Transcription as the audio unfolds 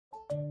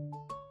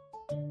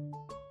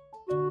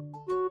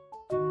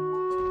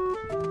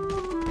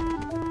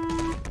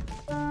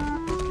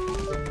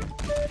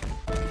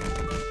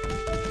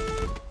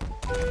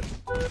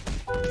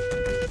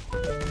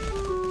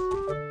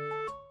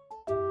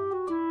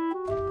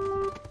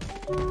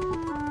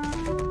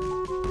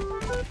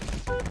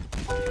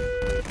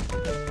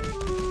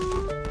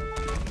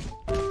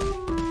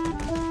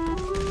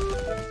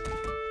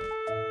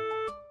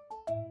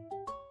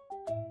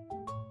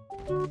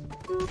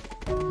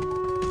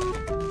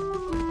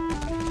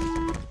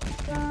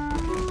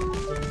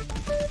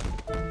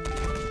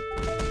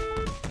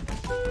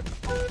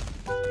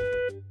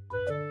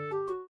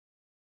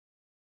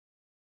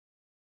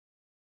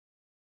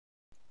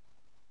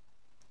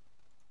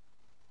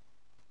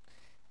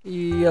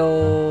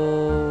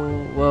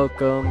Yo,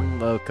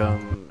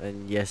 welcome,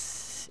 and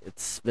yes,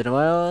 it's been a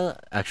while.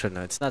 Actually,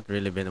 no, it's not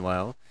really been a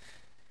while.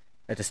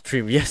 I just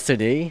streamed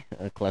yesterday,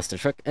 Cluster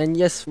Truck, and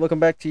yes, welcome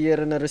back to yet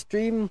another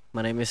stream.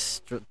 My name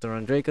is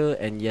Toron Draco,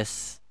 and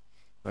yes,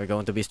 we're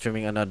going to be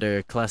streaming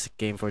another classic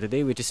game for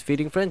today, which is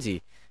Feeding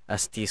Frenzy.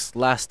 As teased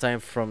last time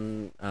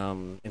from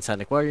Inside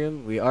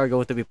Aquarium, we are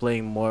going to be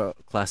playing more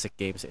classic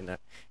games in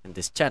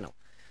this channel.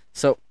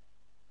 So,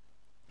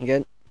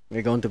 again,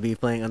 we're going to be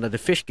playing another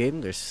fish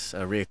game. There's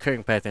a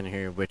recurring pattern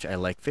here, which I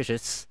like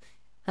fishes.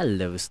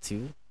 Hello,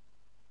 Stu.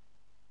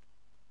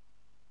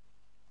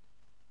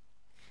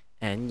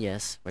 And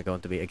yes, we're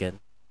going to be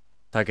again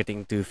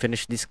targeting to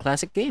finish these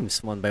classic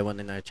games one by one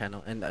in our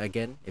channel. And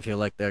again, if you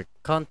like the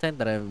content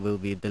that I will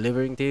be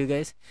delivering to you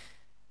guys,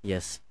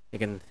 yes, you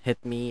can hit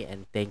me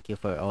and thank you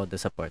for all the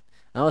support.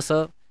 And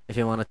also, if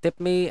you want to tip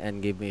me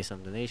and give me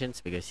some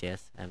donations, because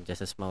yes, I'm just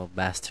a small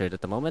bastard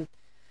at the moment,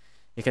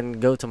 you can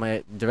go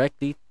to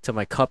directly to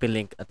my copy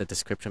link at the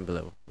description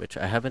below, which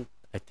I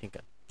think I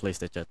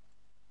placed it yet.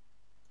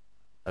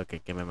 Okay,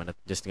 give me a minute.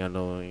 Just going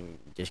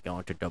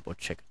to double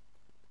check.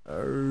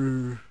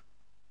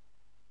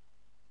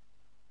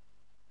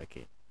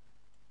 Okay.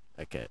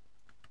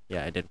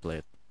 Yeah, I didn't play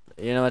it.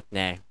 You know what?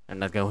 Nah, I'm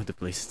not going to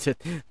play it.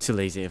 Too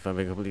lazy, if I'm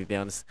being completely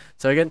honest.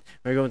 So again,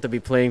 we're going to be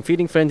playing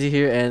Feeding Frenzy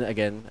here, and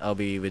again, I'll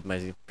be with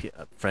my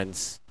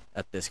friends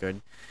at Discord,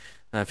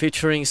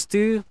 featuring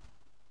Stu,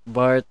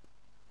 Bart,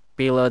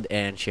 Payload,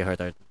 and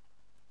Shihartart.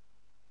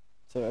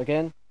 So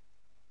again,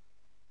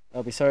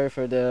 I'll be sorry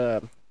for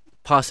the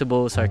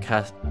possible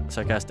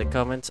sarcastic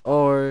comments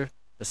or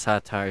the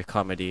satire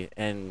comedy,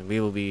 and we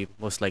will be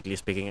most likely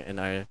speaking in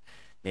our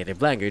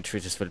native language,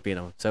 which is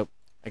Filipino. So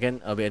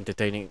again, I'll be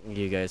entertaining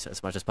you guys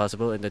as much as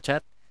possible in the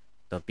chat.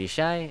 Don't be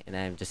shy, and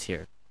I'm just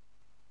here.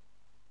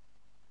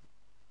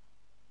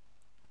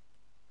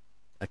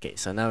 Okay,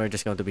 so now we're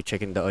just going to be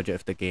checking the audio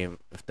of the game,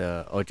 if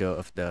the audio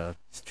of the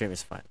stream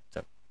is fine.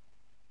 So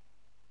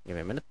give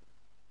me a minute.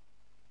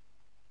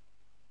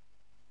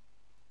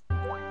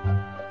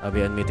 I'll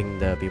be unmuting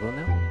the people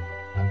now.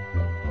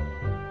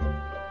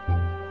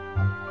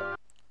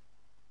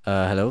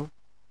 Hello?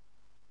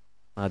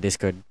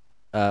 Discord.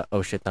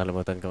 Oh shit,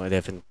 nakalimutan ko.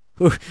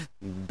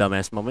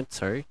 Dumbass moment,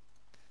 sorry.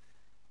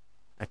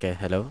 Okay,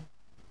 hello?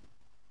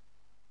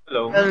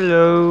 Hello.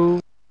 Hello.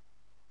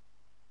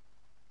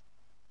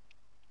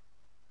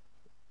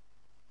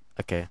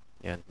 Okay,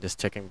 yeah, just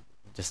checking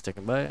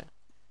by.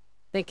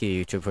 Thank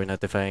you, YouTube, for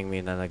notifying me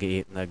na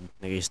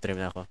nag-i-stream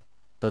na ako.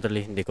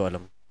 Totally hindi ko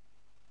alam.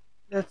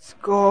 Let's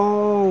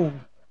go.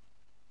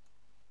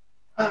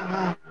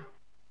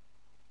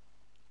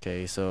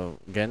 Okay, so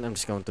again, I'm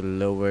just going to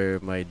lower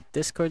my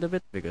Discord a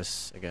bit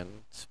because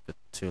again, it's a bit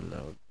too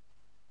loud.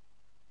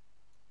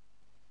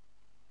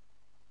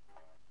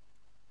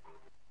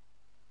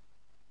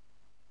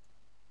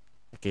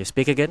 Okay,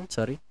 speak again.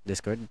 Sorry,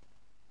 Discord.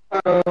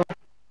 Hello.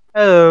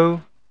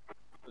 Hello.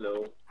 Hello.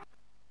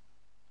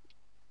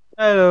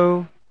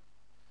 Hello.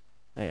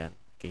 Ayan.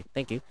 Okay,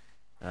 thank you.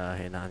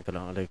 Hinahan ko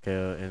lang ulit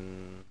kayo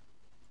in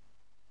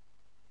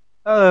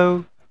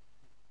Hello.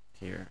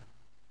 here.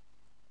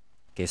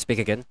 Okay, speak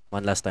again.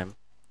 One last time.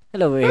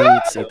 Hello,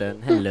 it's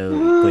Ethan. Hello,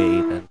 Kuya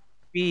Ethan.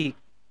 Speak.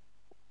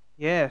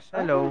 Yes,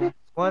 hello.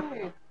 What?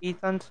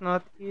 Ethan's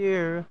not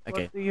here.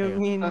 Okay, What do you ayun.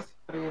 mean? Si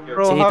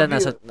Bro, Ethan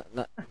have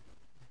you...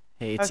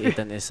 Hey, it's Okay.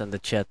 Ethan is on the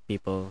chat,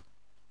 people.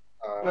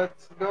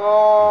 Let's go.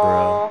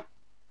 Bro.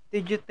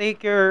 Did you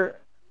take your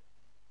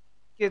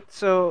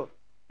Kitso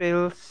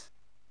pills,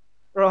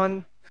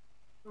 Ron?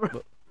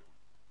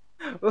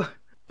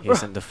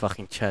 He's in the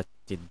fucking chat,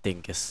 you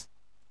dingus.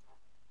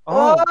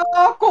 Oh.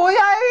 Kuya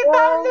Ethan!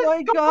 Oh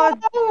my god.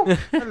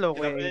 Hello,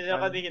 Sinabi niya Ethan.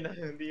 kanina,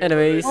 hindi niya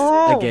Anyways,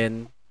 Oh.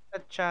 again, A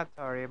chat,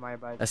 sorry, my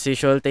bad. as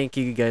usual, thank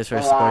you guys for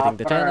supporting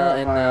the channel,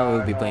 and now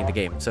we'll be playing the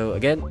game. So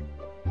again,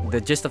 the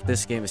gist of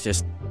this game is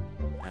just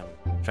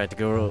try to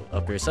grow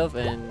up yourself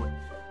and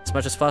as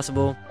much as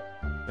possible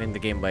win the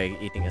game by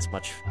eating as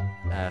much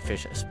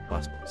fish as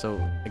possible.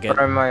 So again,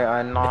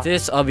 it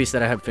is obvious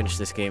that I have finished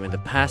this game in the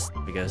past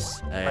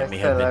because I may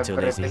have been too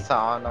lazy.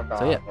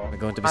 So yeah, we're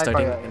going to be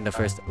starting in the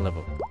first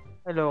level.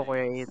 Hello,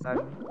 Kuya Ethan.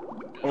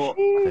 So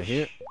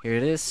here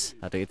it is.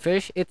 How to eat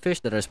fish. Eat fish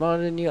that are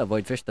smaller than you.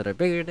 Avoid fish that are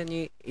bigger than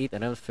you. Eat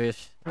enough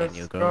fish and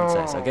you'll grow in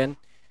size. Again,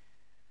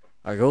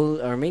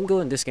 our main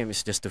goal in this game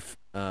is just to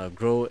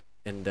grow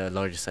in the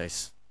larger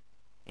size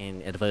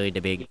and avoid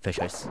the big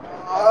fishes.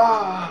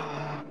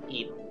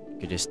 Eat.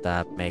 Could you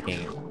stop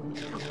making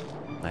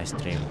my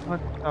stream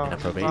What the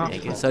inappropriate? fuck?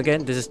 Thank you. So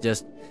again, this is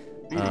just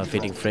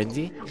feeding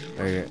frenzy.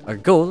 Our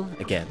goal,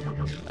 again,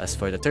 as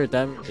for the third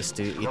time, is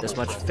to eat as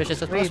much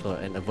fishes as possible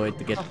and avoid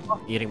to get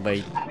eaten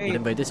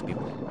by these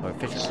people or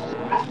fishes.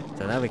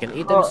 So now we can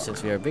eat them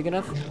since we are big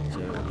enough. So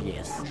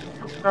yes,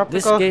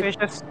 this Tropical game.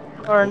 fishes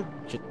aren't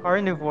Shit.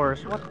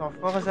 carnivores. What the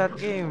fuck is that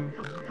game?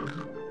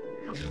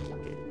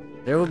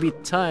 There will be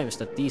times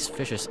that these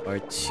fishes are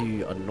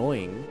too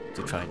annoying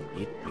to try and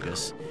eat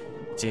because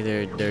it's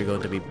either they're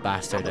going to be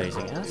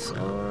bastardizing us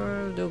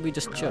or they'll be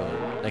just chill,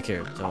 like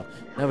here. So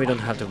now we don't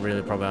have to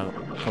really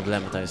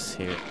problematize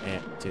here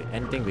to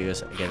anything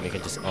because again we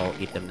can just all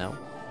eat them now.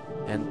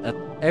 And at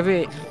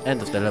every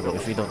end of the level,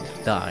 if we don't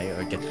die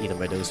or get eaten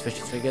by those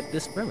fishes, we get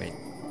this mermaid.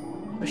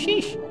 Oh,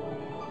 sheesh!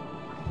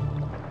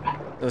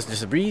 That was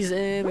just a breeze,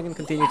 and we can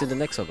continue to the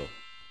next level.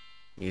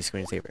 Use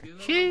screensaver.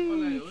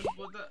 Sheesh!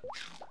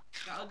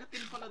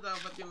 Kaagatin pala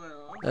dapat yung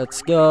ano. Let's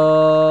go!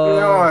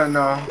 Yung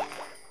ano.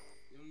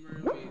 Yung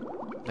mermaid.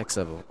 Next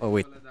level. Oh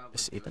wait,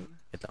 is Ethan?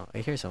 Wait lang, I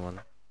hear someone.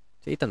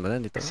 Si Ethan ba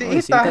nandito? Si Oh,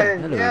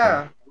 Ethan, Hello,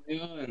 yeah.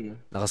 Yun.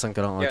 Nakasan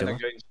ka lang audio mo?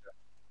 nag-join siya.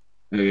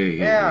 Okay.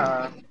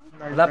 Yeah.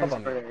 Wala pa ba?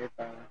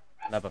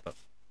 Wala pa pa.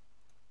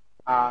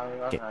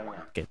 Okay.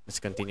 Okay, let's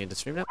continue the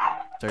stream now.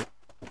 Sorry.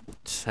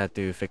 Just had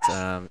to fix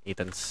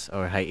Ethan's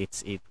or hi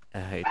it's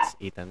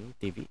Ethan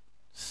TV.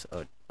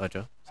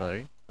 Audio,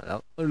 sorry.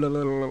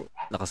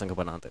 Nakasan ka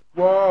pa natin.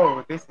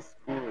 Whoa, this is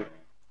good.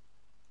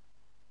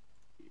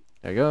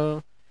 There you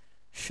go.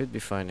 Should be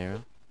fine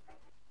here.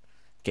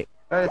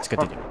 Let's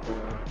continue.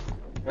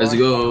 Let's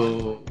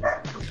go.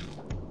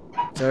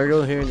 So our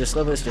goal here in this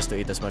level is just to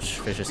eat as much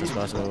fishes as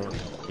possible.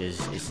 Is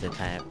the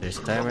time? There's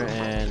a timer,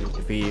 and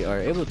if we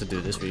are able to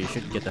do this, we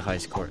should get the high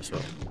score as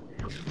well.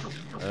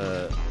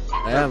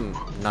 I am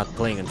not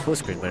playing in full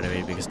screen by the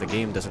way because the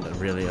game doesn't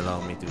really allow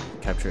me to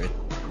capture it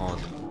on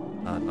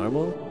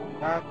normal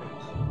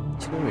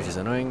screen, which is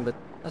annoying, but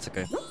that's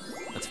okay.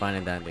 That's fine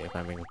and dandy if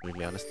I'm being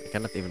completely honest. I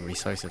cannot even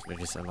resize it,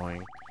 which is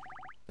annoying.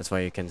 That's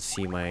why you can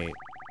see why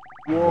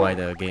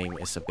the game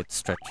is a bit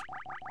stretched.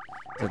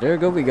 So there you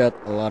go, we got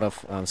a lot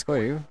of score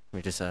here,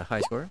 which is a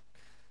high score.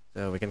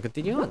 So we can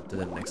continue on to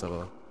the next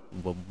level.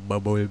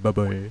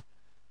 Bye-bye.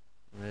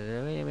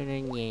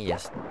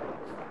 Yes.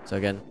 So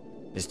again,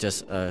 it's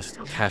just a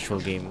casual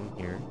game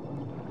here.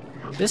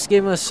 This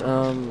game was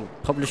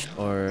published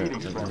or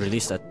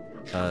released at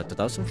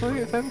 2004,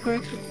 if I'm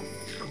correct.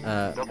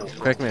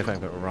 Correct me if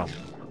I'm wrong.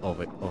 Oh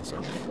wait, also,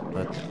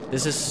 but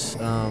this is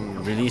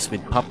released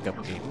with PopCup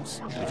Games,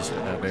 which is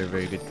a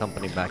very good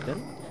company back then.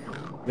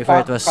 Before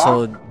it was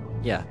sold,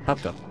 yeah,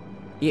 PopCup,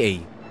 EA.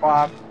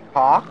 Pop?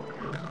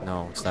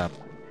 No, stop.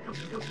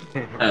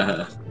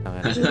 Man,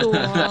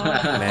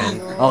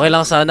 okay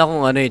lang sana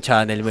kung ano yung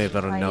channel mo eh,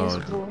 pero no.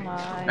 Ayos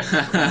buhay.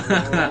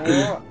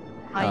 Oh.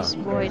 Ayos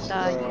buhay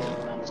tayo.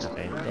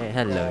 Okay.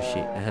 Hello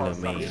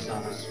May.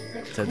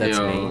 So that's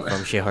Yo. May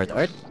from She Heart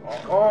Art.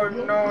 Oh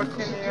no,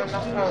 sino yun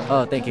ako?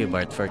 Oh, thank you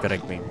Bart for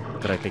correcting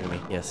me.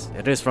 Yes,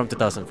 it is from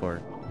 2004.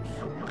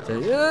 So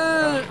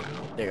yeah,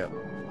 there you go.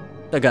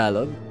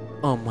 Tagalog.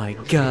 Oh my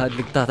God,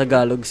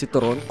 nagtatagalog si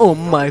Toron. Oh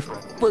my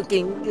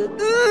fucking God.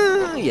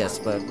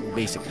 Yes, but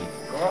basically,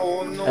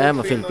 Oh no, I am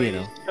a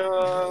Filipino.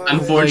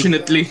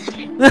 Unfortunately.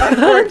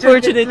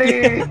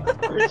 Unfortunately.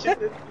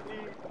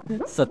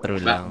 Sa true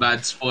lang.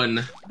 Bad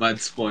spawn.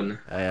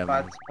 I am.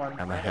 Bad spawn.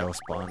 I'm a hell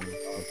spawn.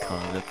 We'll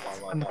call it.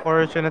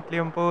 Unfortunately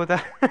yung puta.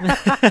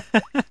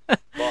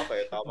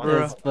 Bakit? Tama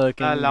Bro. Let's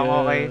fucking Alam go.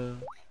 ko okay.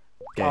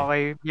 Okay.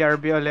 Okay,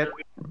 BRB ulit.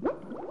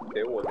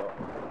 Eh, wala.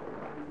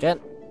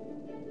 Again,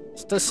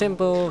 it's the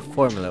simple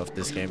formula of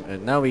this game.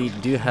 And now we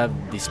do have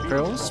these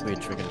pearls,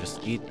 which we can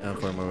just eat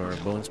for more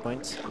bonus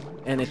points.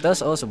 And it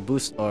does also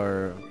boost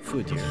our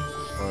food here,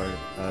 or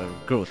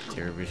growth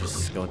here, which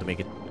is going to make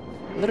it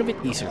a little bit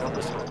easier for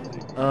us.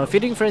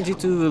 Feeding Frenzy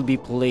 2 will be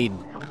played,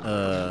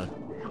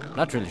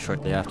 not really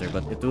shortly after,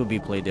 but it will be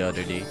played the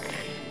other day.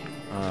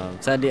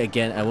 Sadly,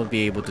 again, I won't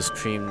be able to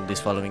stream these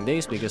following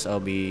days because I'll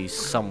be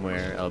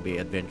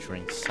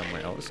adventuring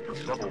somewhere else.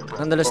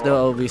 Nonetheless,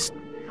 though,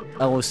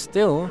 I will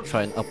still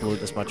try and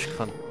upload as much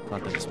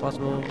content as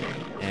possible,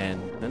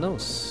 and who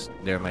knows,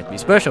 there might be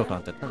special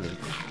content.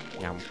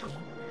 Yeah.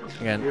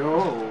 Again,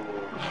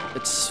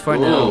 it's for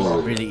now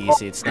really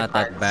easy. It's not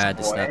that bad.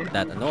 It's not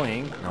that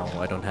annoying. No,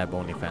 I don't have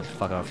OnlyFans.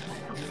 Fuck off.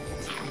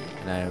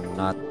 And I'm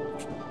not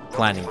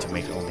planning to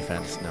make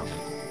OnlyFans now.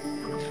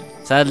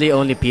 Sadly,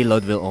 only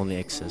P-Load will only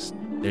exist.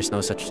 There's no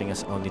such thing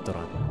as only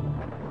Toron.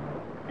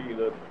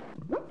 Pilot.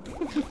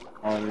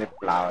 Only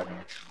cloud.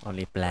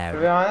 Only To be Plow.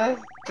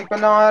 honest, hindi ko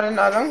na nga rin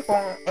alam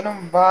kung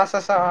anong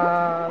basa sa,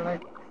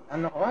 like,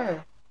 ano ko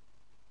eh.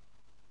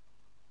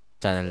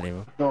 Channel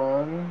name.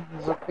 Doon,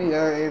 sa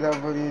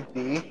PLAWD.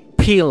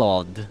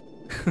 P-Load.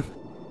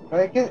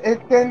 Like,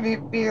 it can be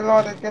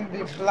pilot, it can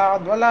be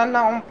cloud. Wala na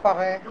akong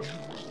pake.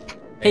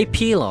 Hey,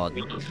 P-Load.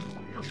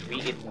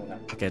 Wait muna.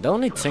 Okay, the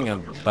only thing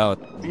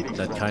about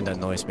that kind of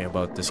annoys me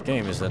about this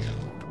game is that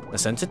the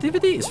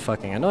sensitivity is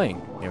fucking annoying.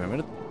 You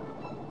remember that?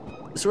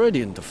 It's already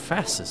in the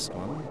fastest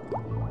one.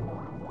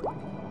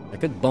 I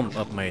could bump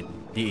up my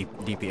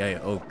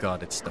DPI. Oh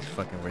god, it's the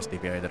fucking worst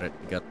DPI that I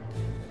got.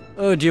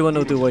 Oh,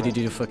 G102, why did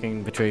you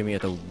fucking betray me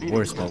at the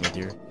worst moment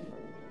here?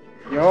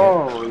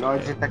 Yo,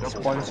 Logitech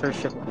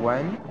sponsorship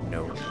when?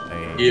 No,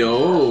 I...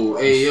 Yo,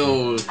 hey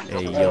yo.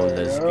 Hey, yo,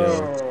 let's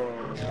go.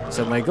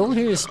 So my goal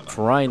here is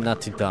try not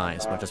to die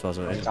as much as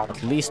possible, and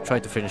at least try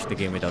to finish the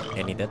game without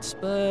any deaths,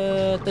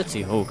 but let's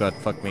see. Oh god,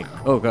 fuck me.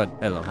 Oh god,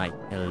 hello, hi,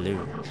 hello.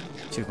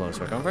 Too close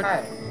for comfort?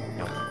 Hi.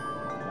 No.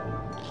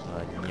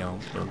 No.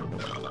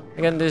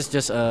 Again, this is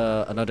just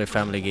another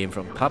family game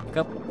from Pop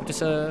Cup, which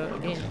is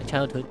again, a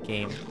childhood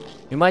game.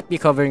 We might be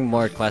covering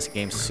more classic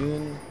games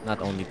soon.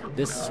 Not only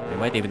this, we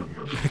might even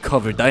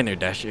cover Diner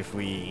Dash if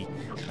we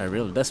are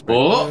real desperate.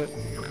 Oh!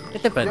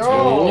 It depends.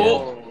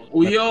 Yo!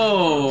 Oh,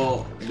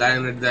 yo!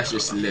 Diner Dash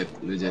is lit,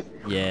 legit.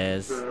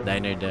 Yes,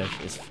 Diner Dash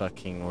is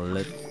fucking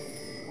lit.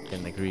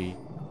 Can agree.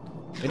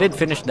 We did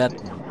finish that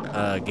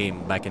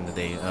game back in the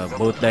day.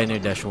 Both Diner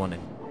Dash 1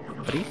 and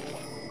 3.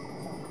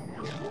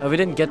 We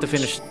didn't get to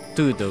finish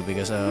 2 though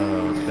because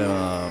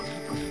the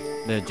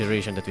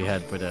duration that we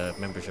had for the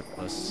membership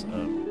was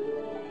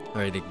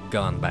already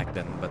gone back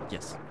then. But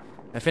yes,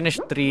 I finished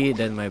 3,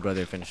 then my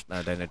brother finished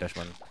Diner Dash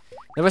 1.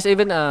 There was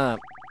even a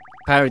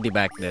parody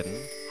back then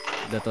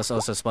that was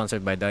also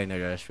sponsored by Diner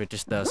Dash, which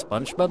is the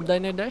SpongeBob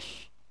Diner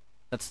Dash.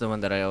 That's the one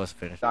that I always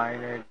finished.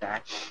 Diner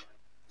Dash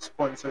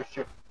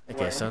sponsorship.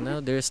 Okay, so now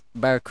there's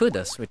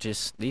Barracudas, which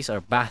is, these are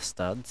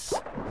bastards,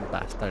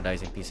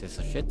 bastardizing pieces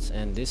of shits,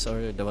 and these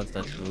are the ones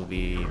that will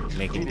be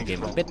making the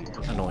game a bit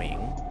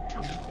annoying.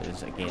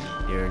 Because again,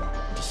 they're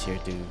just here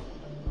to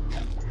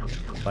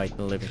bite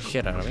the living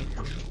shit out of me.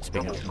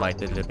 Speaking of bite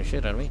the living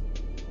shit out of me,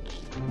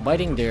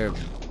 biting their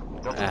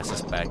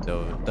asses back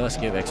though does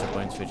give extra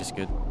points, which is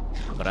good,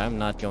 but I'm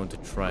not going to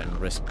try and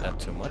risk that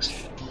too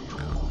much.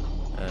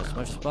 As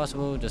much as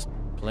possible, just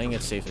playing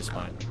it safe is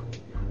fine.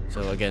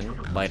 So again,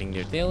 biting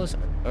their tails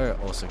are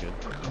also good,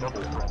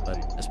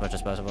 but as much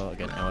as possible,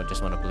 again, I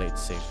just want to play it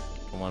safe.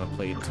 I don't want to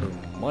play it too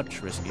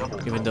much risky,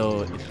 even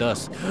though it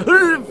does.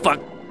 Fuck!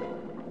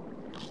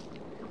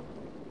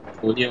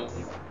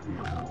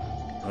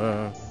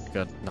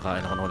 God,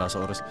 nakain ako ng wala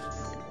sa oras.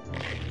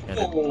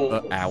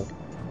 Ow.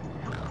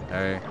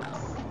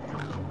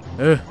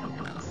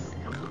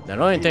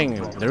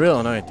 The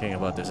real annoying thing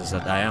about this is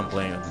that I am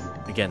playing,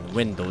 again,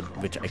 windowed,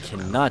 which I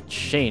cannot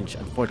change,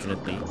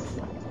 unfortunately.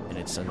 And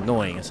it's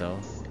annoying as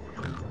hell.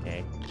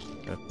 Okay.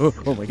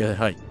 Oh my god,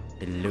 hi.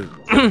 Hello.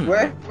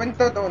 Well,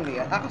 windowed only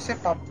yan. Kasi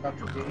pop up.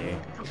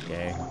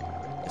 Okay.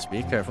 Just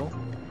be careful.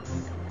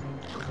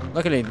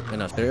 Luckily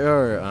enough, there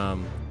are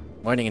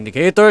warning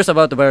indicators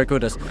about the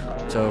barracudas,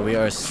 so we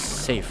are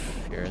safe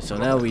here. So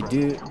now we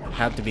do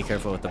have to be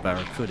careful with the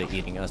barracuda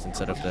eating us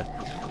instead of the...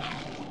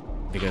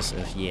 Because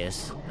of,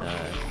 yes,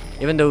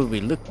 even though we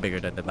look bigger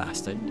than the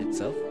bastard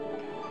itself,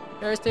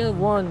 we are still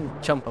one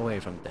chump away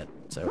from death.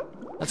 So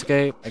that's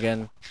okay.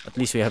 Again, at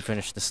least we have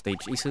finished the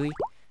stage easily.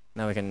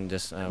 Now we can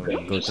just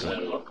go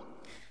through.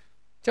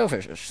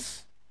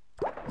 Shellfishers.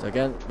 So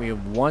again, we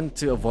want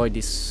to avoid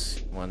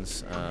these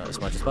ones as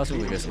much as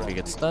possible, because if we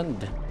get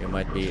stunned, we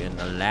might be in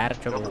a lot of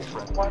trouble,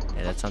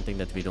 and that's something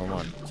that we don't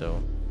want.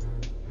 So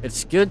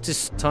it's good to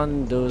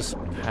stun those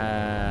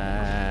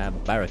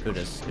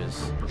barracudas,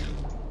 because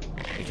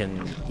we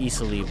can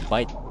easily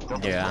bite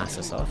their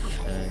asses off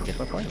and get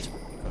more points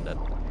from that.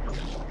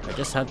 I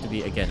just have to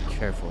be, again,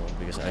 careful,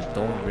 because I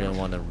don't really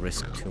want to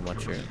risk too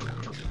much here.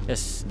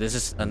 Yes, this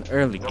is an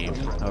early game.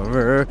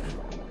 However,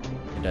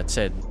 with that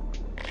said,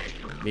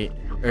 be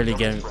early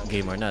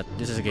game or not,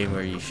 this is a game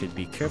where you should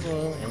be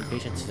careful, and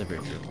patience is a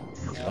virtue.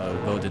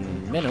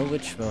 Golden minnow,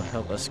 which will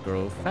help us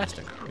grow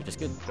faster, which is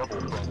good.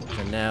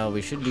 So now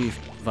we should be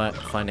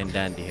fine and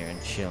dandy here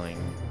and chilling.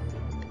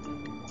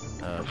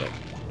 Okay,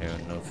 there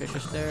are no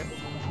fishes there.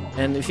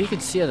 And if you can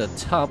see at the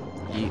top,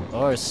 you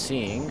are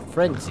seeing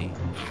Frenzy,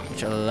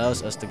 which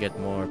allows us to get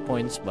more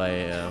points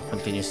by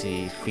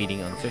continuously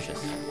feeding on fishes.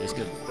 It's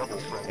good.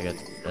 I got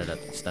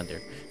that stand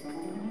there.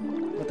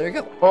 But there you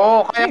go.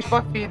 Oh, kaya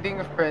ba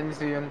feeding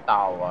frenzy yung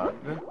tawag?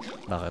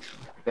 Bakit?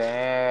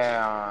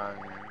 Damn.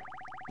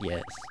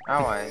 Yes.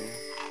 Awan.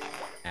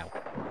 Ow.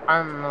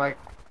 I'm like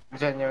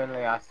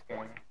genuinely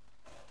asking.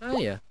 Oh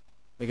yeah,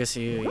 because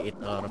you eat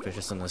a lot of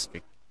fishes on the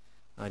street.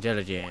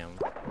 Jelly Jam.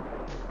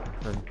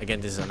 Again,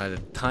 this is another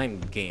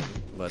timed game,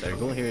 but our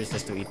goal here is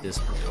just to eat these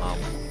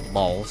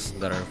balls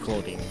that are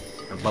floating,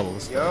 or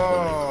bubbles that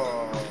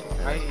are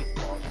floating. I eat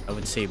balls. I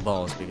would say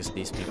balls because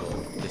these people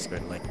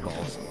Discord like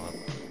balls a lot.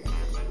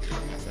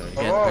 So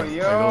again, Oh, our goal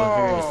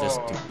here is just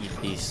to eat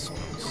these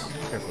ones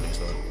carefully as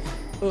well.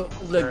 Oh,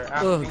 leg.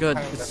 Oh god,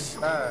 it's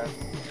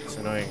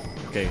annoying.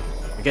 Okay,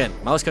 again,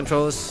 mouse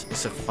controls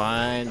is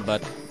fine,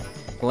 but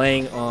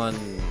playing on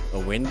a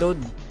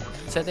windowed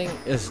setting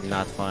is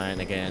not fine.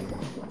 Again,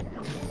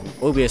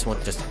 OBS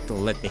won't just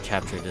let me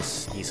capture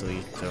this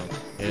easily, so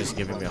it is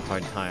giving me a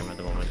hard time at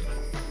the moment.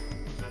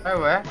 Ay,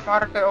 weh?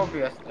 Marte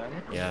OBS dyan?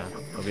 Yeah,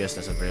 OBS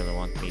doesn't really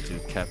want me to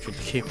capture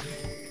the game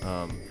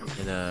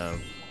in a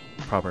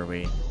proper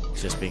way.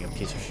 It's just being a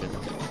piece of shit.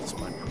 It's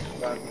fine.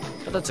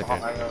 But that's okay.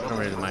 I don't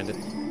really mind it.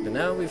 And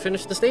now we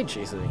finished the stage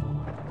easily.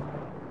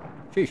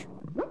 Sheesh.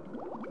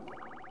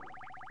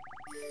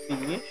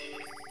 feeeesh.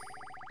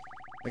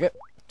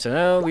 So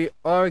now we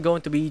are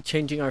going to be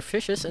changing our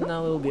fishes, and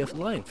now it will be a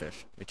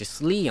lionfish, which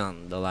is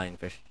Leon, the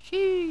lionfish.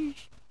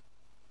 Sheesh.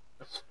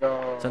 Let's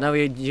go. So now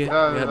we have a new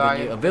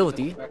lionfish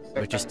ability, is next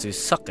which is second. to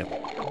suck him.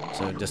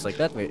 So just like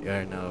that, we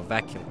are now a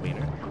vacuum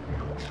cleaner.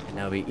 And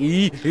now we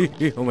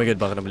oh my god,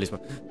 baka nabilis mo.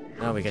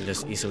 Now we can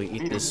just easily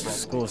eat this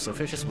schools of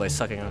fishes by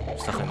sucking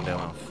them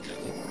off.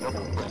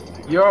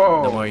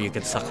 Yo! The more you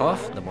can suck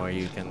off, the more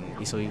you can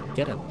easily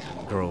get it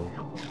grow.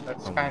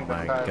 That's Oh kind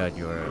my of god,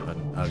 you're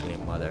an ugly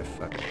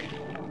motherfucker.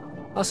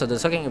 Also, the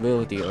sucking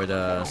ability or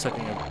the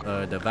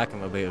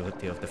vacuum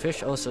ability of the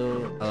fish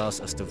also allows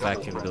us to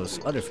vacuum those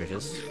other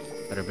fishes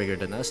that are bigger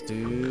than us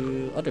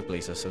to other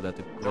places, so that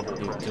it won't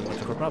be too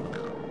much of a problem.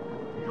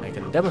 I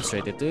can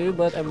demonstrate it to you,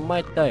 but I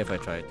might die if I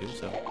try to.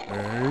 So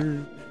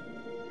there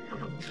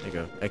you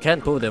go. I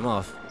can pull them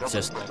off. It's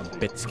just a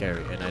bit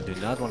scary, and I do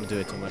not want to do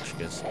it too much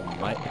because it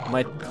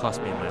might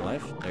cost me my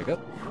life. There you go.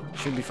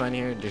 Should be fine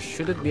here. There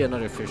shouldn't be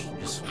another fish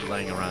just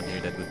lying around here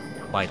that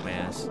would bite my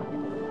ass.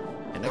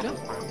 And there you go.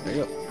 There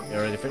you go. We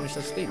already finished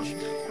that stage.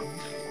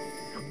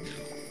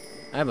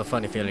 I have a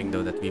funny feeling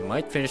though that we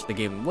might finish the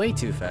game way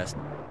too fast,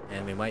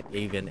 and we might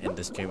even end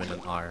the stream in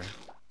an hour.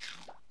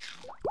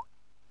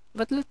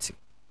 But let's see.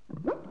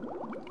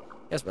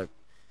 Yes, bug.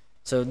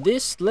 So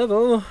this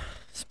level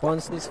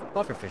spawns these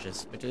puffer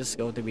fishes, which is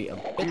going to be a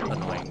bit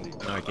annoying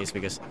in our case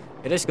because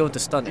it is going to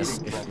stun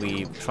us if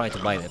we try to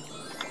bite it.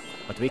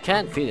 But we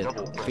can't feed on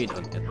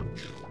it.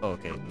 Oh,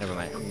 okay, never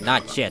mind.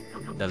 Not yet,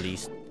 the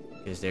least,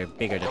 because they're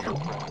bigger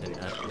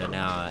than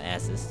our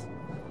asses.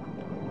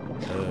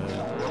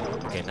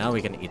 Okay, now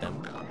we can eat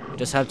them. We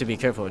just have to be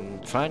careful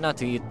and try not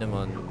to eat them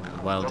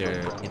while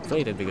they're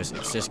inflated because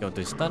it's just going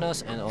to stun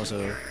us and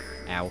also,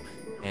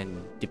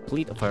 and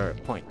deplete of our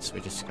points,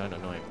 which is kind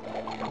of annoying.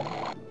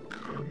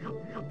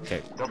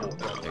 Okay,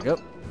 there you go.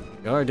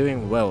 We are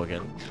doing well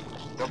again.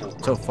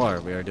 So far,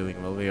 we are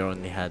doing well. We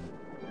only had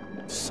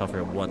to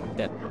suffer one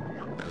death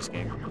in this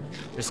game.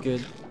 It's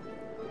good.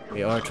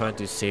 We are trying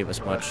to save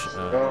as much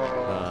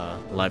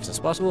lives as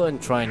possible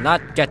and try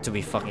not get to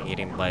be fucking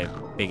eaten by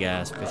big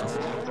ass fishes.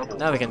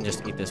 Now we can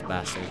just eat this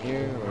bastard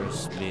here, or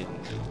he's been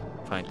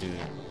trying to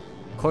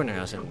corner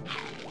us and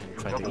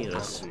try to eat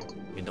us.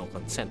 We don't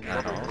consent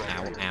at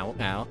all.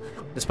 Ow.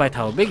 Despite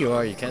how big you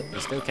are, you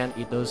still can't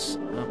eat those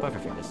puffer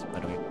fishes,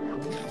 by the way.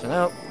 So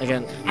now,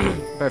 again,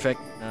 perfect.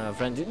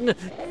 Frenzy. No!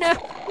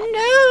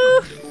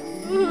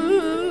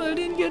 I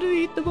didn't get to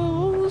eat the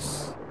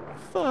balls.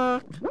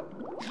 Fuck.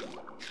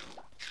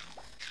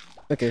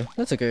 Okay,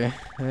 that's okay.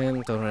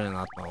 I'm totally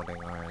not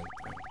molding. Alright.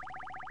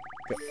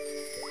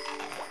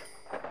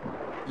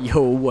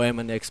 Yo, I'm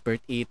an expert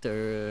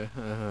eater.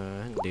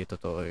 Hindi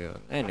totoo yun.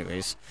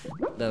 Anyways,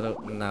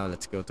 now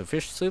let's go to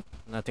fish soup.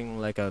 Nothing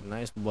like a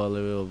nice bowl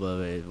of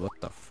what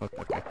the fuck?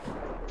 Okay.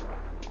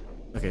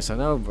 Okay, so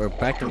now we're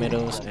back to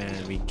meadows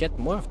and we get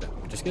more of them,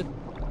 which is good.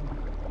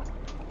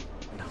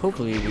 And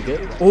hopefully we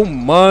get. Oh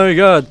my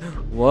god!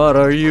 What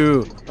are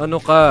you? Ano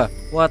ka?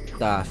 What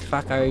the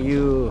fuck are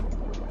you?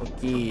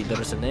 Okay,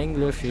 there's an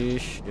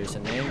anglerfish. There's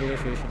an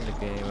anglerfish in the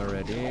game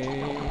already.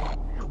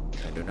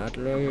 I do not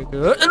like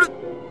it.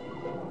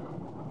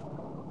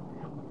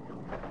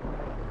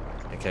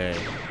 Okay,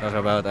 talk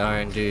about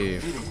RNG,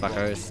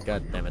 fuckers.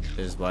 God damn it,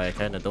 this is why I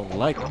kinda don't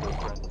like it.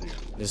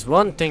 There's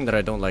one thing that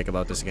I don't like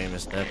about this game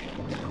is that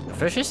the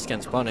fishes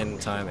can spawn in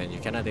time and you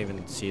cannot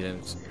even see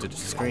them to the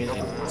screen,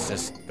 and it's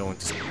just going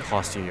to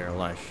cost you your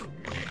life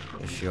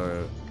if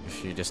you're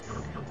just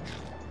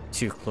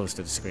too close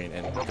to the screen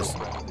and just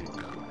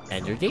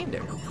end your game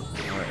there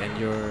or end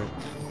your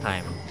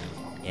time.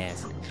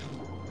 Yes.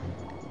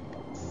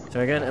 So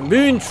again, I'm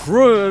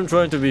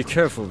trying to be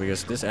careful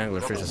because these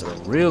anglerfishes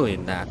are really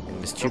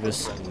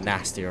mischievous and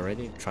nasty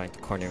already, trying to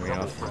corner me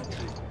off.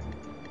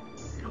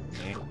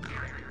 Okay.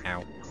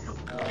 Ow.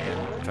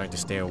 And trying to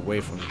stay away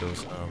from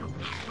those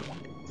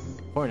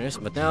corners,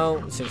 but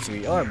now since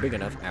we are big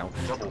enough,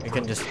 we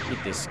can just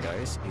eat these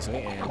guys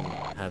easily and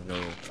have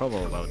no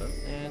trouble about them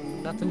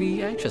and not to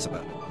be anxious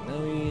about it. Now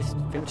we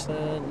finished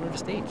another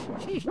stage.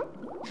 Sheesh.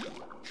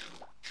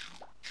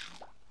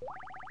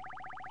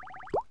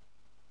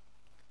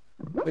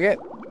 Okay,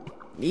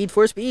 need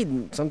for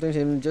speed. Sometimes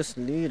you just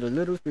need a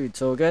little speed.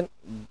 So again,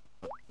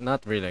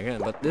 not really again,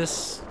 but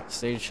this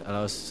stage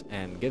allows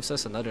and gives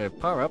us another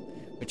power up,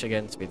 which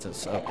again speeds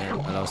us up and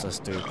allows us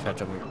to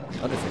catch up with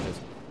other fishes.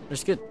 Which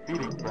is good.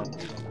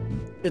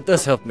 It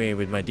does help me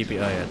with my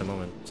DPI at the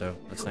moment, so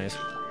that's nice.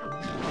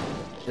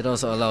 It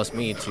also allows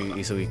me to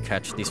easily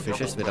catch these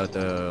fishes without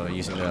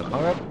using the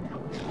power up,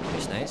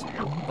 which is nice.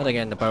 But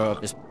again, the power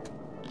up is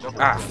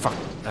fuck.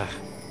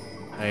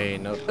 I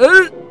know.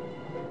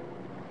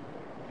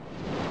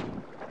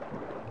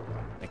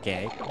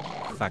 Okay,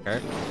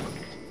 fucker.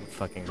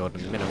 Fucking go to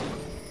the middle.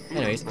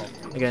 Anyways,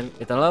 again,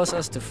 it allows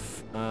us to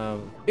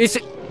is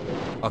it?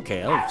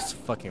 Okay, I was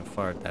fucking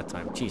far that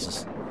time.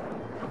 Jesus.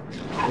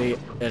 It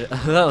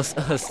allows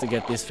us to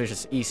get these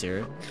fishes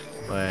easier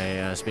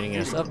by speeding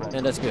us up,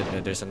 and that's good.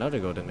 There's another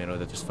golden minnow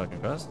that just fucking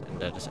crossed, and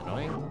that is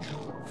annoying.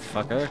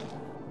 Fucker.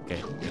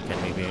 Okay, can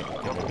we be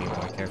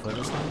more careful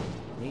this time,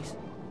 please?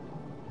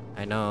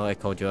 I know I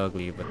called you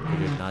ugly, but you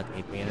did not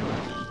eat me anymore.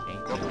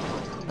 Thank you.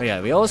 Oh yeah,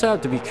 we also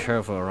have to be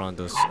careful around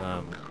those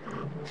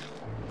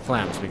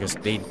clams because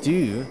they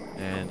do,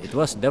 and it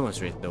was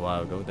demonstrated a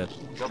while ago that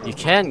you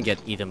can get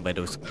eaten by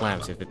those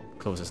clams if it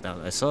closes down.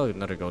 I saw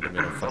another golden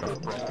minnow. Fuck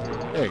off.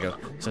 There we go.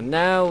 So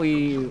now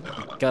we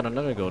got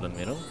another golden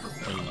minnow,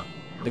 and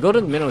the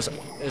golden minnow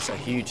is a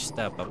huge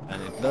step up,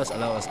 and it does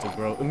allow us to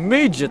grow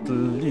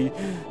immediately.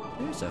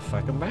 There's a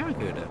fucking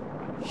barracuda.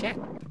 Shit.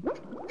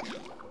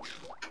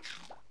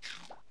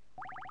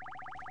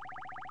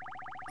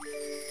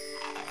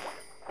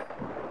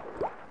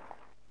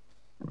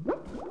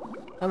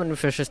 How many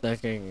fishes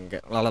that can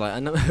get?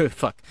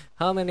 Fuck.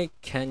 How many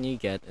can you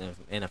get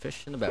in a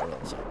fish in a barrel?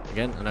 So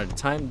again, another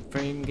time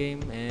frame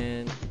game,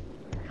 and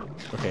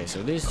okay,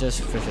 so these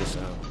just fishes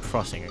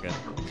crossing again.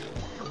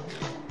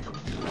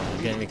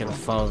 Again, we can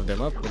follow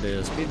them up with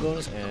the speed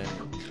bonus, and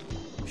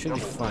should be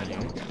fine here.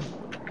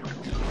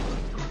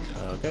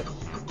 Okay,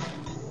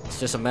 it's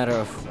just a matter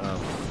of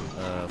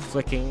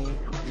flicking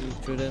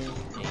through them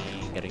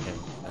and getting them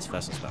as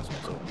fast as possible.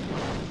 So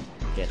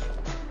get it.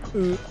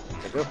 There you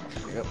go,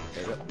 there you go,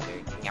 there you go, there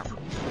you go. Yum,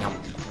 yum, yum.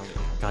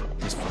 God,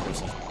 this fucker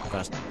is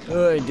fast.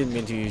 Oh, I didn't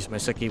mean to use my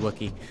sucky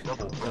wucky.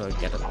 Oh,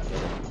 get it, get it.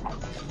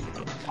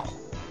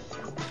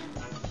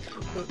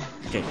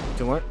 Okay,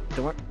 two more.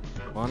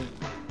 One.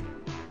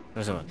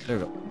 There's one. There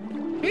we go.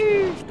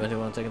 Sheesh,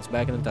 21 seconds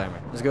back in the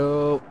timer. Let's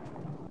go.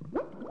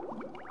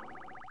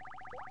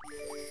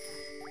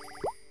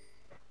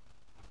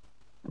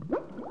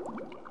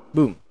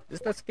 Boom.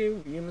 This let's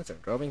go. Humans are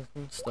dropping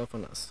some stuff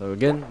on us. So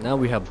again, now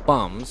we have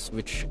bombs,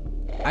 which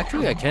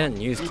actually I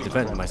can use to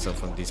defend myself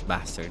from these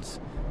bastards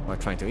who are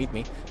trying to eat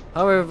me.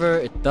 However,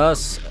 it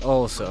does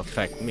also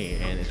affect me,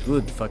 and it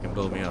would fucking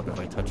blow me up if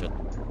I touch it.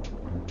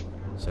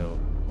 So,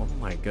 oh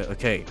my god.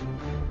 Okay.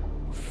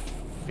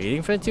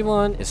 Feeding Frenzy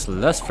 1 is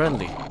less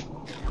friendly,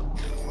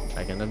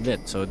 I can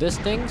admit. So these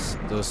things,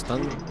 the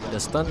stun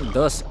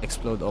does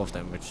explode off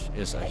them, which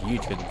is a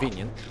huge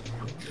convenience.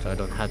 So I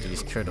don't have to be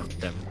scared of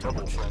them too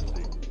much.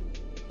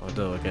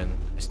 Although again,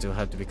 I still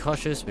have to be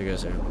cautious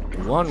because if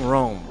one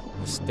wrong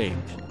mistake,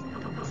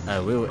 I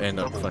will end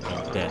up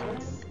fucking dead.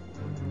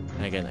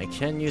 And again, I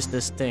can use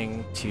this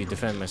thing to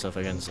defend myself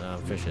against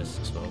fishes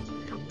as well.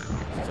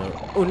 So,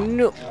 oh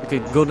no! Okay,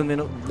 golden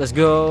minnow, let's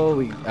go!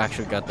 We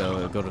actually got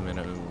the golden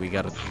minnow. We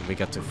got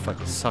to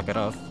fucking suck it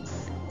off.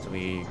 So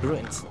we grew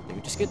instantly,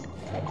 which is good.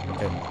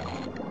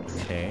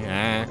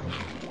 Okay,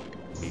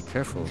 be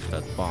careful with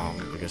that bomb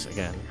because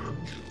again,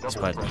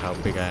 despite how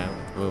big I am,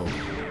 it will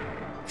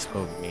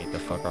explode me the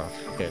fuck off.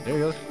 Okay, there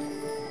you go.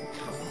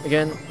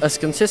 Again, as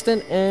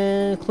consistent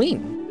and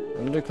clean.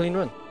 Another clean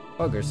run.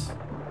 Buggers.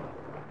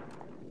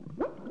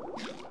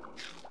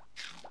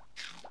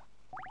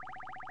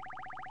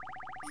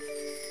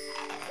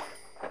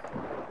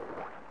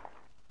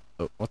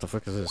 Oh, what the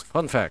fuck is this?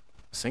 Fun fact.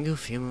 A single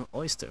female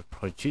oyster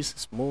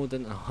produces more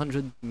than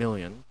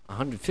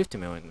 150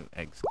 million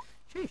eggs.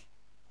 Sheesh.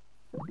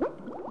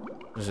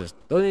 This is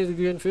don't eat the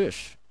green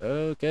fish.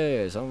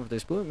 Okay, some of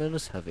these poor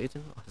minnows have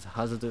eaten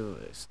hazardous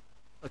waste.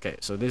 Okay,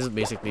 so this is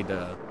basically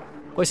the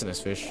poisonous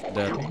fish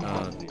that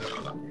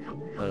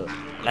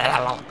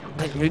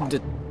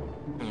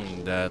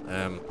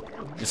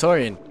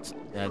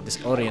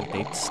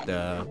disorientates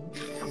the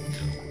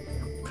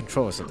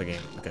controls of the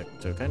game. Okay,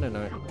 so kind of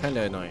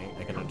annoying.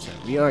 I can understand.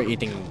 We are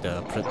eating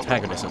the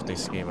protagonist of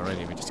this game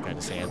already, which is kind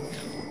of sad.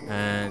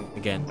 And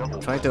again,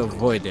 trying to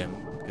avoid them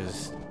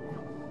because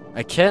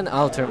I can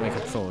alter my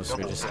controls,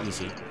 which is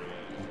easy to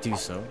do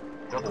so.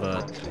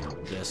 But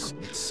yes,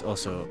 it's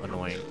also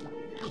annoying.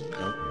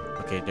 Nope.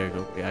 Okay, there you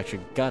go. We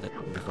actually got it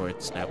before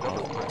it snapped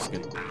off. That's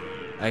good.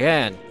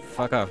 Again,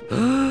 fuck off.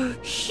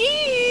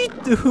 Shit!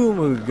 Oh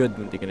my god,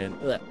 muntikan na yan.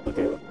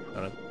 Okay,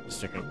 hold on.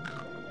 Just checking.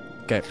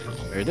 Okay,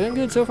 we're doing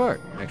good so far,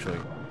 actually.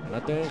 We're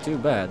not doing too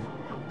bad.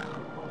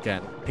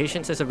 Again,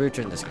 patience is a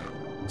virtue in this game.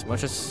 As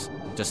much as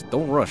just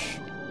don't rush.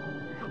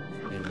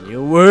 And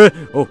you were.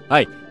 Oh,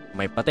 hi!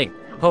 My pating.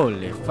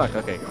 Holy fuck,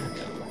 okay.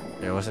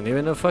 There wasn't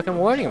even a fucking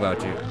warning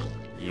about you.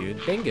 You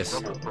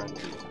dingus.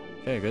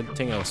 Okay, good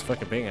thing I was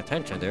fucking paying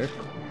attention there.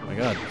 Oh my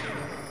god.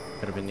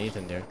 Could have been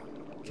eaten there.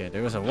 Okay,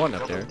 there was a one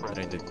up there that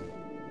I didn't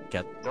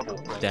get.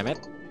 Damn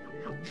it.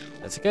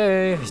 That's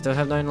okay. We still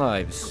have 9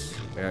 lives.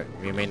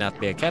 We may not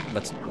be a cat,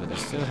 but we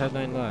still have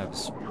 9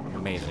 lives.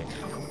 Amazing.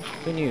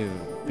 Who knew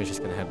fish is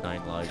gonna have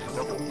 9 lives?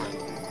 Yum,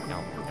 yum,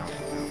 yum,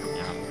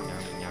 yum,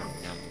 yum,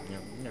 yum,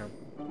 yum,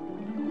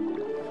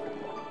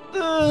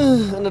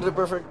 yum. Another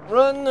perfect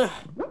run,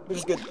 which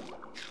is good.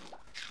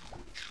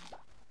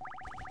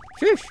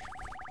 Sheesh.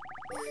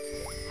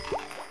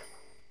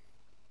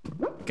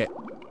 Okay,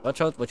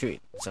 watch out what you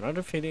eat. It's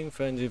another feeding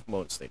frenzy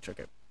mode stage.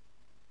 Okay.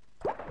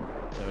 So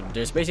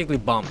there's basically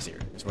bombs here,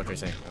 is what you're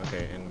saying.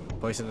 Okay, and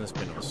poisonous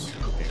minnows.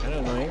 Okay, kind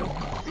of annoying,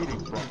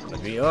 but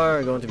we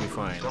are going to be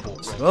fine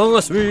as long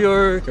as we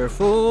are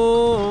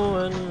careful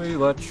and we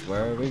watch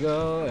where we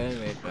go and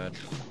make that.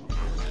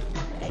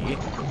 Okay.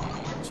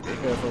 Just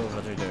be careful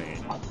what you're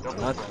doing.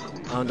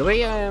 Not the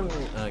way I am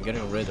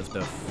getting rid of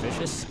the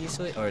fishes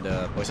easily, or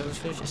the poisonous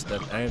fish, is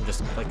that I am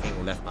just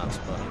clicking left mouse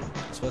button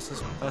as fast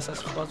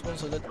as possible,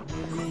 so that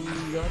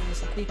you run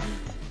instantly.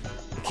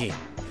 Okay,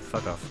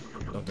 fuck off.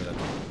 Don't do that.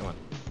 Come on.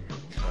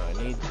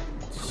 I need to.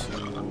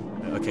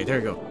 Okay, there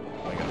you go.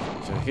 Oh my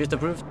god. So here's the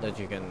proof that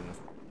you can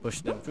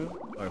push them through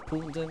or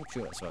pull them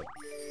through as well.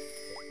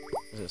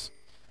 What's this?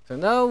 So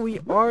now we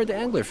are the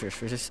anglerfish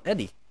versus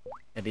Eddie.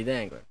 Eddie the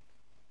angler.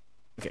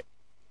 Okay.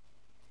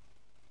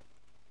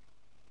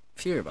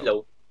 Fearable.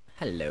 Hello.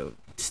 Hello,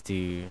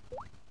 Stu.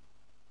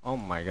 Oh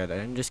my god,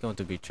 I'm just going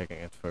to be checking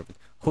it for a bit.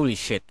 Holy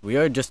shit, we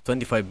are just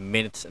 25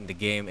 minutes in the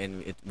game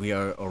and we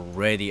are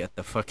already at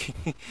the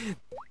fucking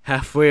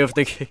halfway of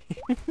the game.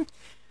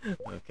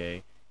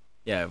 Okay.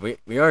 Yeah,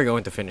 we are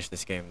going to finish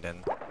this game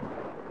then.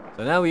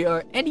 So now we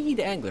are Eddie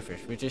the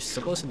anglerfish, which is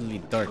supposedly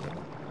darker.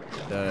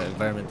 The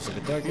environment is a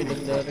bit darker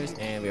than the others,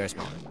 and we are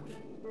smaller.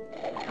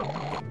 Okay,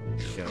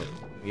 so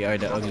we are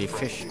the ugly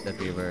fish that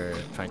we were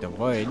trying to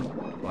avoid a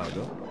while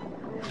ago.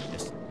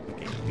 Just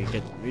okay, we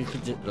could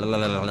just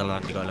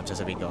hindi ko alam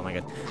sasabihin ko, oh my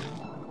god.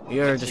 We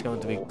are just going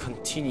to be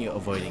continue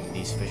avoiding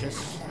these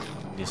fishes,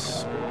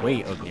 these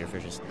way uglier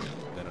fishes.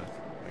 Oh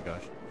my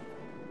gosh.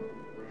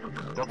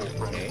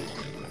 Okay,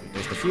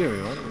 there's the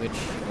fury one, which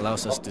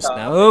allows us to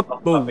snap. Oh,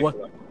 what?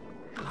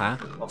 Huh?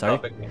 Sorry?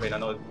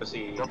 Pinanood ko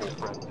si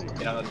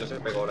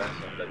Pegorans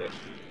yung dali.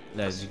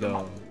 Let's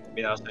go.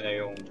 Binasa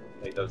niya yung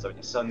title, sabi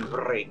niya,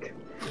 Sunbreak.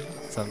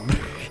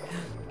 Sunbreak.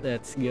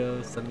 Let's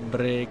go,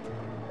 Sunbreak.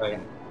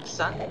 Ayun.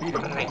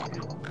 Sunbreak.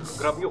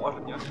 Grabe yung ano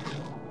niya.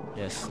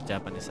 Yes,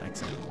 Japanese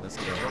accent. Let's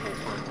go.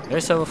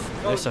 There's a...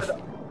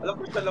 Alam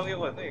ko siya lang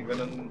yung ano eh,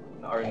 ganun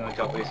na R ng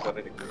Japanese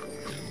narinig.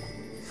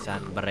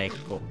 Sunbreak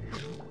ko.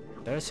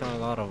 There's a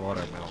lot of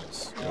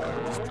watermelons.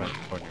 Just trying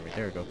to corner me.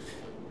 There we go.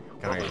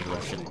 Come here, you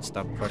shouldn't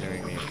stop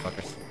cornering me,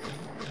 fuckers.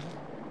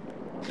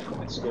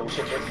 Let's go,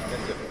 support.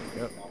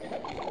 Yep.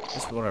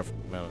 These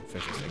watermelon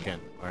fishes,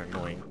 again, are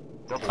annoying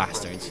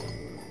bastards.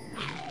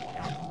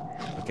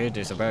 Okay,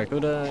 there's a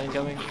barracuda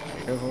incoming.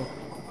 Be careful.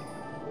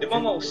 Di ba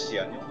mouse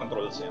yan, yung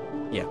controls yan?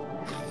 Yeah.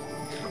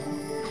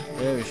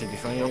 Yeah, we should be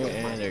fine here,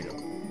 and there you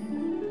go.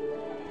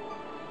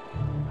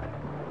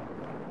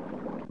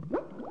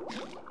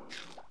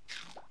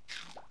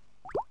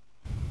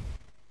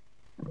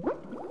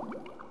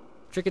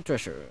 Tricky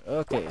treasure.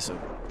 Okay, so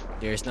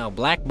there's now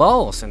black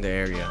balls in the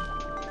area.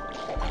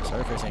 I'm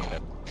sorry for saying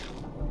that.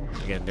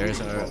 Again, there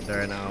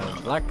are now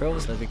black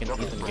pearls that we can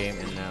eat in game,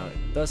 and now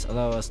it does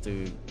allow us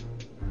to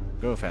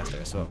grow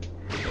faster as well.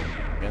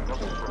 Again,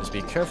 just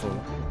be careful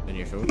when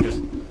you're sure,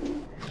 because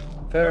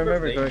if I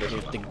remember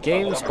correctly, if the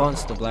game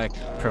spawns the black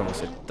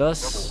pearls, it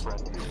does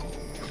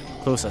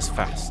close us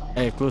fast.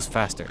 Close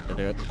faster.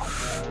 There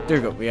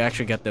you go. We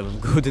actually got the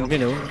golden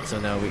minnow, so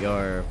now we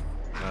are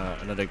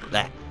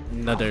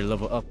another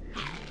level up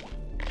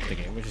the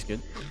game, which is good.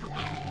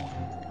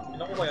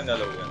 Ilan ko kaya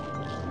nalaro yan?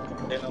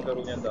 Hindi nang laro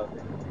niyan dati.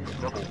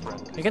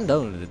 You can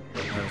download it.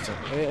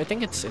 I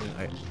think it's in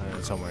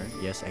somewhere.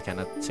 Yes, I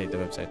cannot say the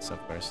websites, of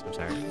course. I'm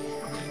sorry.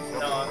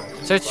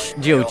 Search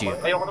GOG.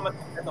 Ayoko naman.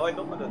 I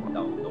don't want to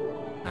download.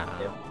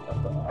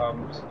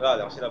 Wala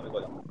lang, sinabi ko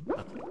lang.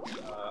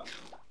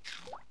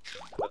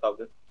 Ano tawag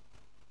doon?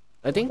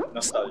 I think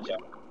Nostalgia.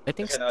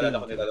 Kasi naalala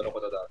ko nilalaro ko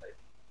na dati.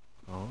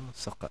 Oh,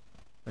 saka.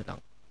 Wait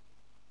lang.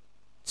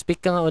 Speak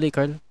ka nga ulit,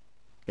 Carl.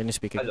 Can you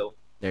speak it? Hello.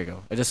 There you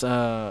go. I just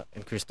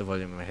increased the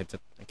volume of my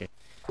headset. Okay.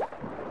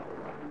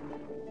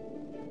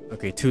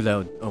 Okay, too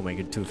loud. Oh my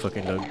god, too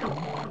fucking loud.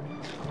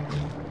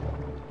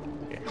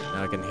 Okay,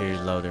 now I can hear you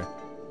louder.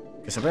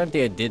 Because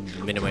apparently I did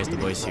minimize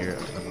the voice here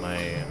on my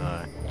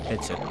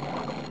headset.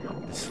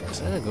 Is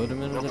that a golden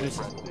minnow that is?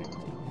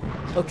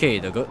 Okay,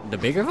 the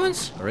bigger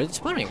ones already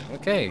spawning.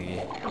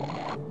 Okay.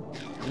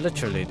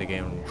 Literally the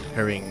game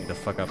hurrying the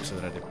fuck up so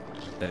that it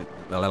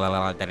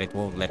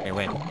won't let me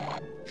win.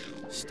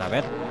 Stop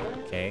it.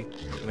 Okay.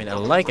 I mean, I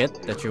like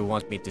it that you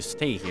want me to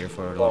stay here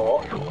for a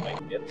long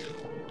time.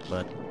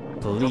 But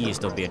please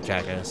don't be a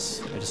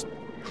jackass.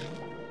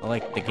 I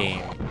like the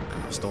game.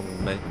 Just don't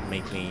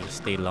make me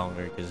stay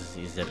longer because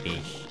it's a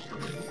bitch.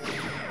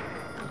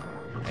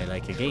 I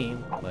like your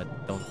game, but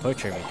don't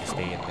torture me to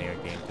stay in your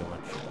game too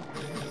much.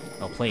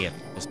 I'll play it,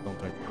 just don't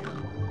torture me.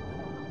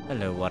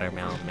 Hello,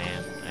 watermelon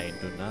man. I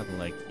do not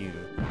like you.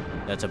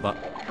 That's about.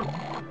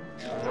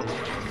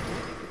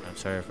 I'm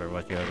sorry for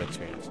what you have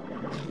experienced.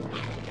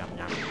 Yum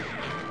yum.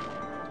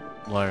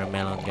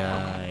 Watermelon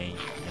guy.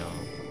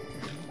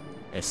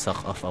 I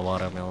suck off a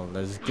watermelon.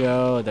 Let's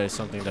go. There's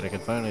something that I can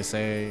finally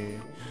say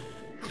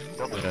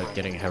without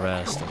getting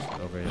harassed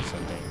over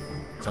something.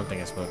 Something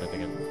exploded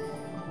again.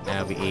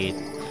 Now we eat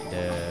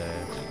the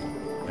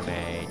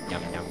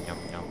yum yum yum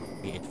yum.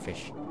 We eat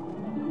fish.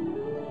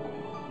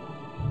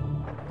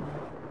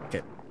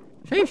 Okay.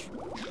 Sheesh.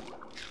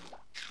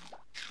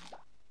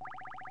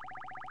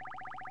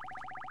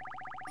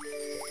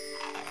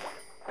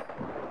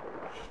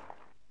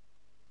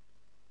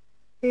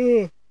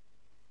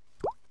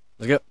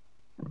 Let's go.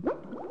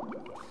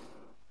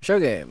 Show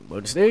game.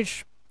 Mode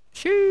stage.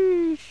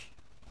 Sheesh.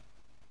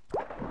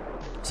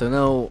 So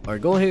now our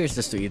goal here is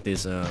just to eat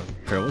these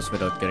pearls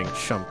without getting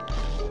chumped.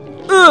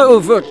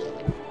 Oh fuck!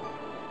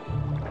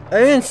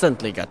 I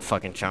instantly got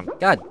fucking chumped.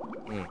 God.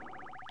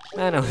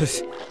 Man, I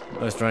was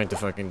trying to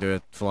fucking do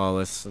it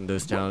flawless in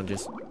those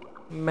challenges.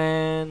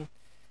 Man.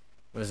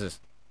 What is this?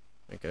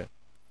 Okay.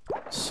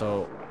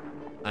 So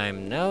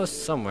I'm now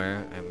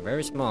somewhere. I'm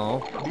very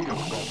small.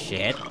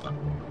 Shit.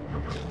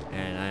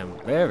 And I am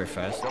very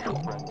fast.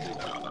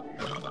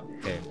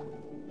 Okay.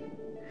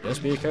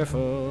 Just be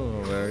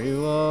careful where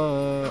you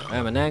are.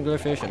 I'm an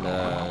anglerfish in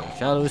the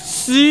shallow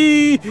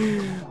sea.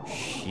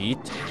 Shit.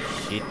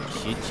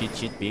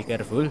 Be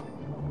careful.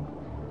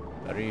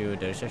 Where are you?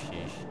 There's a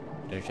shish.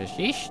 There's a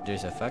shish.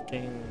 There's a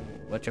fucking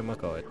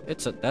whatchamacallit.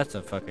 That's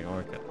a fucking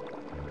orca.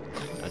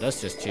 Now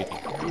that's just cheating.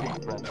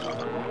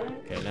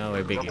 Okay, now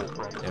we're biggie.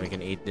 Then we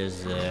can eat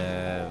this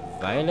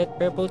violet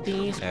purple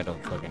teas. I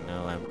don't fucking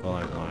know. I'm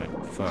calling on it.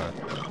 Fuck.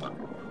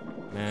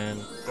 Man,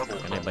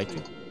 can I bite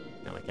you?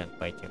 No, I can't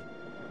bite you.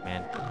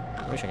 Man,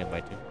 I wish I could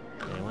bite you.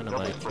 I wanna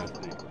bite you.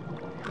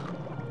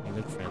 You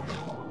look friendly.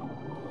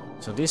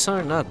 So these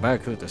are not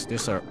barracudas,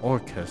 these are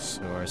orcas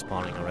who are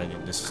spawning already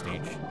in this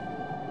stage.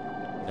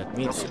 That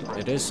means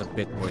it is a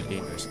bit more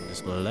dangerous in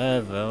this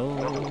level.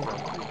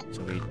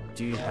 So we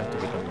do have to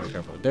become more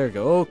careful. There we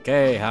go.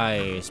 Okay,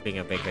 hi. Speaking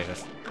of big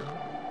fishes.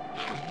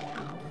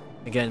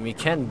 Again, we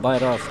can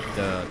bite off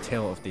the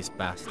tail of these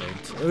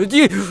bastards.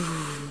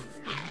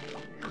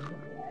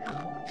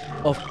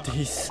 Of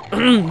these.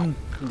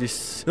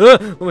 This.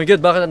 Oh my god,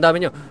 bakit ang dami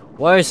nyo?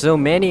 Why so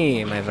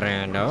many, my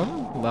friend? Oh?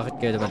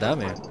 Bakit kayo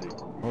madami?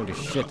 Holy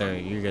shit,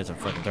 you guys are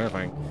fucking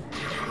terrifying.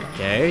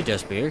 Okay,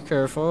 just be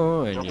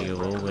careful and you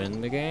will win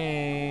the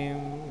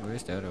game.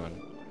 Where's the other one?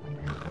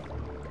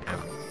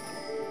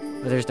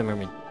 Oh, there's the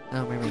mermaid.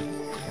 Oh, mermaid.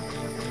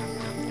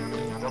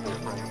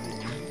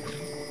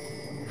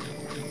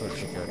 Oh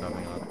shit, you're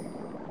coming up.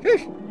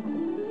 Okay.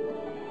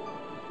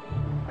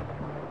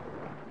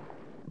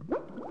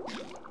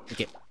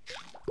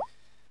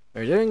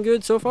 We're doing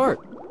good so far.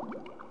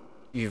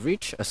 You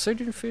reach a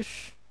certain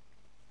fish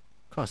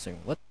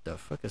crossing. What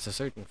the fuck is a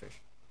certain fish?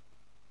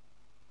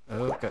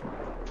 Okay.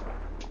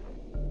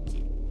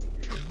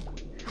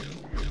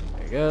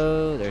 There you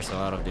go. There's a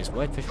lot of these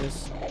white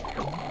fishes.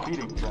 You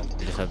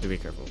just have to be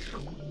careful.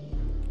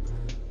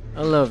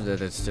 I love that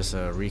it's just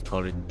a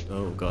recolored,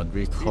 oh god,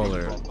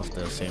 recolor of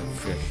the same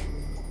fish.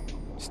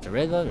 It's the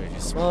red one, which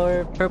is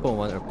smaller, purple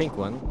one or pink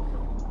one.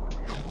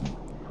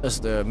 That's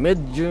the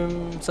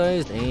medium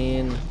sized,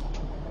 and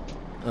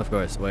of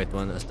course white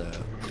one as the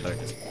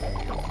largest.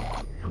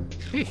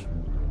 Sheesh.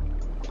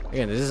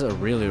 Again, this is a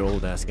really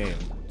old ass game,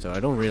 so I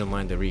don't really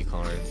mind the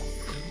recolor.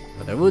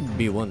 But I would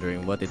be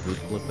wondering what it would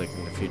look like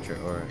in the future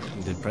or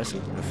in the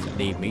present, if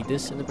they made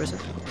this in the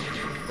present.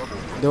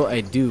 Though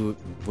I do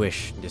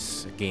wish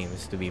this game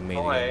is to be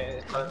made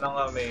again. Sana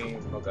nga may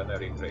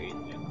recreate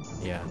yan.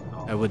 Yeah,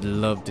 I would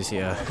love to see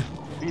a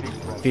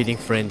feeding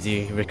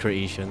frenzy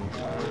recreation.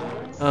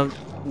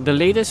 The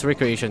latest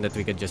recreation that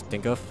we could just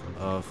think of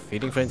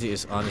feeding frenzy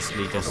is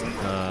honestly just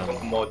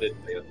Modded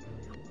ba yun?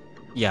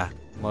 yeah,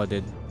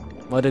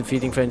 modded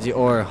feeding frenzy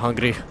or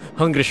hungry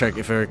shark,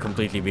 if we're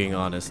completely being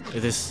honest.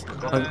 It is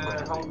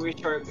Hungry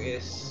Shark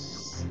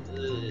is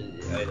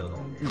I don't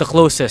know. the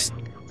closest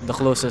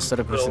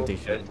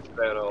representation. Close,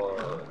 pero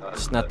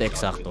It's not the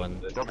exact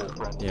one.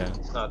 Yeah.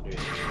 It's not really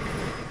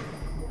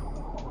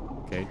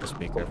Okay, just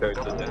be careful. compared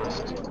to the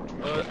next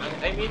one.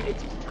 I mean,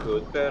 it's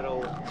good,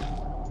 pero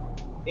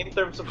in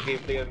terms of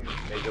gameplay,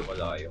 medyo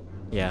malayo.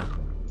 Yeah.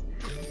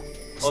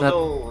 It's not.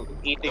 Although,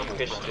 eating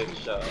fish din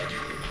siya.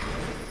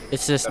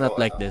 It's just not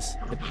like this.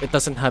 It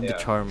doesn't have the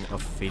Yeah. charm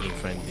of feeding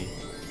frenzy.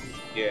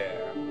 Yeah.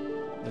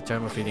 The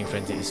charm of feeding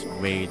frenzy is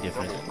way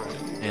different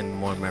and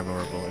more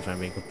memorable, if I'm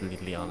being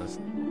completely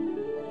honest.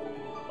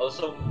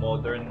 Also,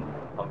 modern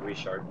Hungry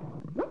Shark.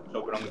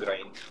 Sobrang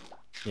grind.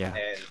 Yeah.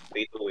 And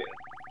pay to win.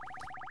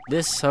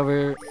 This,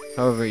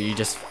 however, you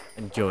just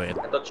enjoy it.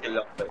 Ito chill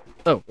lang tayo.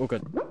 Oh,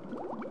 good.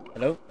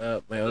 Hello?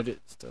 My audio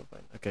is still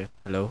fine. Okay,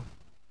 hello?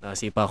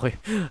 Nasipa ako eh.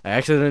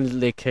 I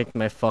accidentally kicked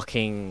my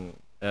fucking,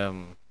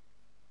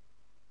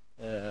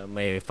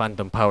 my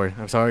phantom power.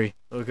 I'm sorry.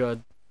 Oh god.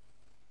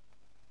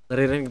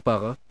 Naririnig pa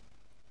ako?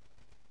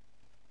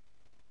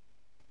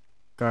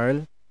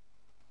 Carl?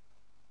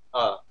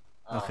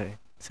 Okay.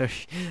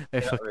 Sorry.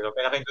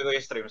 Pinakin ko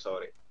yung stream,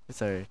 sorry.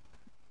 Sorry.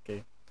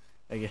 Okay.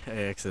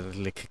 I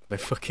accidentally kicked my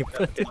fucking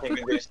phantom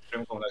Pinakin ko yung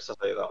stream kung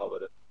nagsasalita ka ba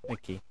doon.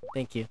 Okay,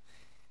 thank you.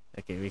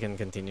 Okay, we can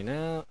continue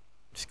now.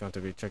 Just going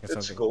to be checking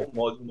Let's something. go,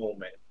 mod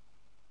moment.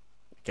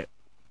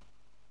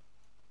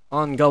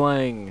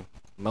 Ongoing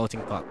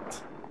melting pot.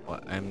 Well,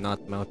 I'm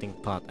not melting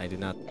pot. I do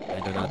not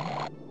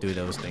do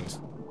those things.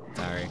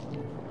 Sorry.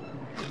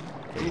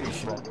 Okay, we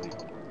should...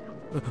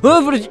 Oh,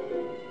 what did you...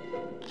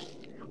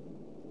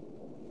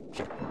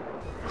 Shit.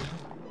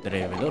 Did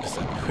I even notice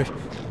that?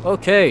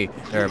 Okay,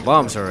 there are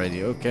bombs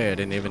already. Okay, I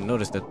didn't even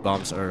notice that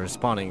bombs are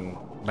spawning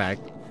back.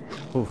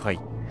 Oh,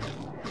 hi.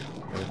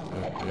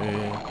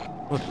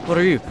 What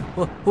are you?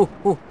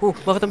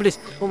 Bakit ang bilis?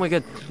 Oh my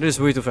god, this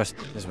is way too fast.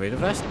 This is way too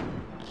fast?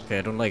 Okay,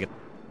 I don't like it.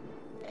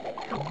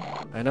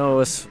 I know I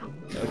was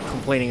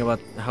complaining about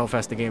how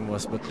fast the game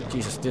was, but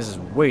Jesus, this is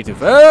way too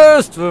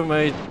fast for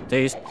my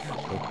taste.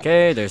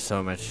 Okay, there's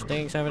so much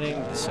things happening.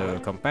 It's so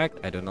compact.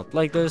 I do not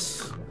like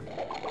this.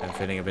 I'm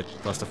feeling a bit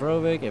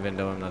claustrophobic, even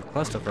though I'm not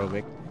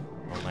claustrophobic.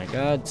 Oh my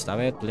god, stop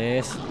it,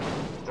 please.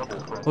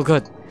 Oh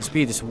god, the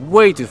speed is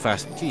way too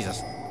fast.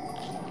 Jesus.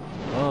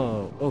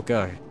 Oh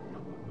god.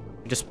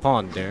 You just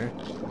spawned there.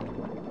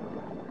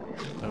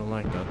 I don't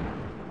like that.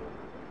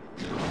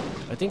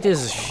 I think this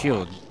is a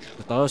shield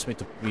that allows me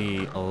to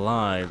be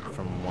alive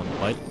from one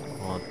bite,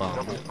 one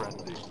bomb.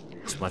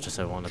 As much as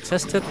I want to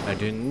test it, I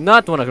do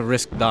not want to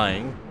risk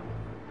dying.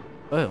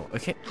 Oh,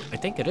 okay. I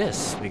think it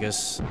is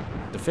because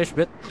the fish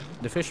bit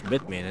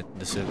me and it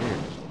disappeared.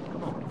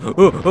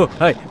 Oh,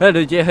 hi, hello,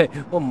 yeah,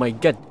 oh my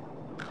god.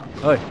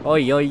 I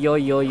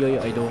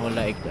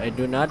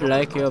do not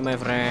like you, my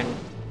friend.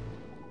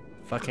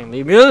 Fucking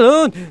leave me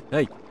alone.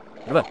 Hey,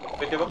 ano ba?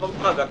 Pwede ba pag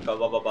kagat ka,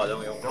 bababa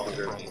lang yung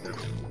hunger meter?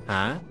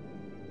 Ha?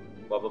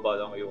 Bababa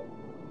lang yung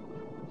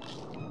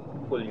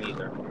full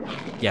meter.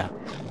 Yeah.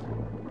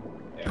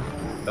 Yeah.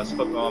 Tapos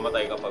pag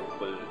mamamatay ka pag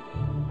full,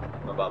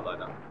 mababa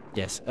na.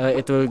 Yes.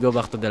 It will go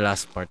back to the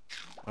last part,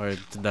 or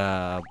to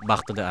the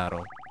back to the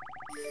arrow.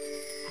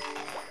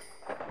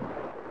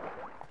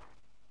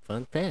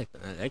 Fun fact: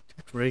 an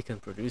electric ray can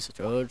produce a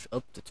charge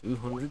up to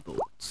 200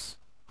 volts.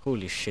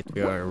 Holy shit,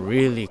 we are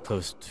really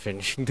close to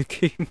finishing the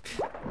game.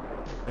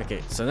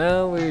 Okay, so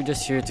now we're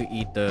just here to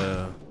eat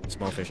the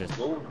small fishes.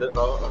 Go,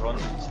 run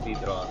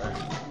speedrunner.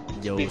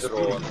 Yo,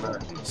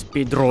 Speedrunner.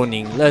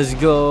 speedrunning. Let's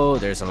go.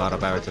 There's a lot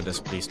of power to this.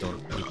 Please don't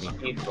eat me.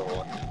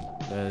 Speedrun.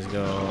 Let's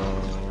go.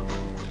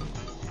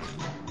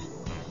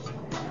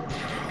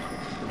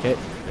 Okay,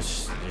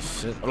 this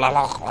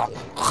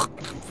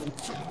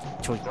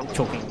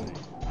choking.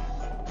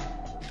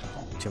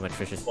 Too much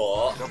fishes.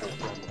 Po.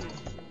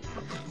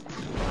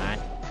 What?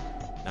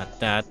 Not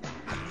that.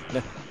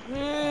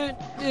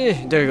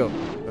 There you go.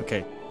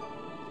 Okay.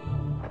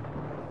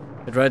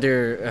 I'd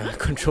rather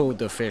control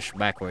the fish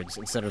backwards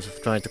instead of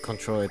trying to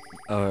control it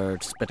or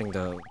spitting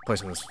the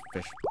poisonous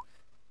fish.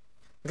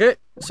 Okay,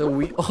 so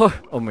we are.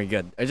 Oh my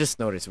god! I just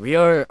noticed we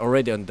are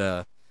already on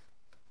the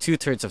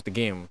 2/3 of the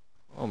game.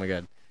 Oh my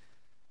god.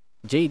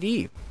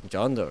 JD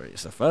John Dory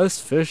is a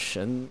fast fish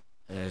and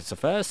it's a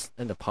fast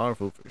and a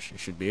powerful fish. He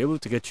should be able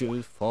to get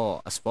you far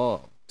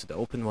to the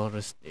open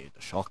waters near the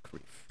shark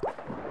reef.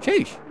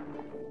 Sheesh.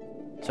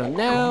 So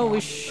now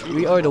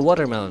we are the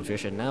watermelon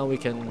fish, and now we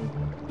can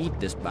eat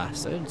these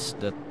bastards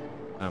that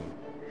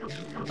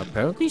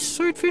apparently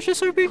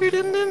swordfishes are bigger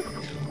than them.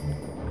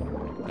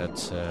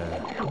 That's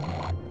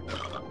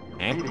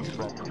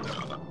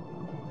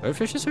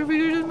swordfishes are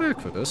bigger than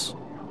barracudas.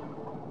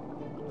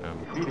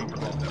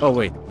 Oh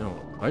wait, no,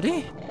 are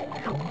they?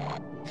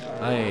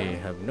 I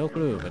have no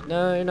clue, but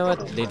no, you know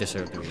what? They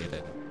deserve to be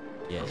eaten.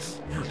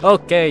 Yes.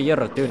 Okay, you're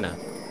a tuna.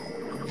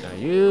 Now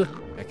you,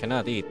 I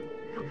cannot eat.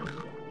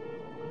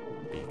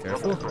 Be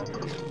careful.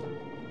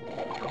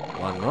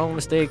 One wrong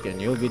mistake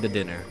and you'll be the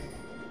dinner.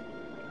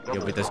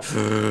 You'll be this.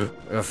 Oh,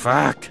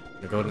 fuck!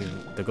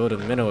 The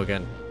golden minnow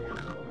again.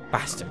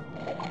 Bastard.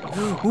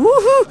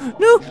 Woohoo!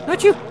 No,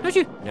 not you, not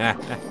you.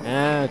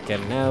 I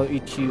can now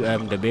eat you.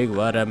 I'm the big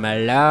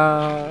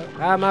watermelon.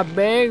 I'm a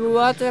big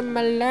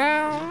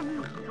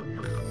watermelon.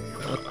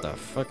 What the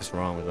fuck is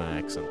wrong with my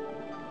accent?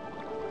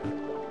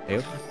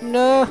 Ew.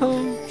 No,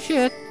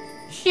 shit,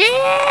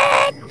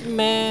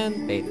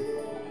 man. Hey.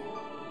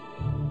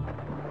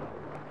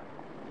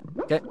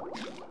 Okay,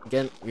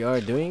 again, we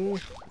are doing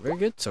very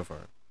good so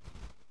far.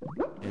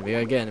 And we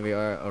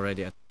are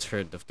already at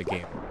third of the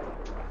game.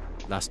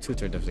 Last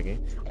 2/3 of the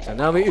game. So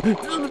now we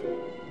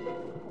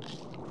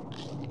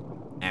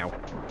ow.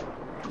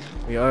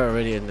 We are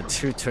already in the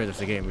 2/3 of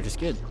the game, which is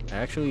good. I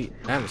actually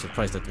am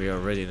surprised that we are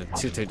already in the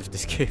 2/3 of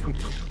this game.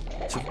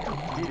 So,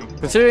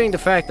 considering the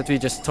fact that we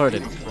just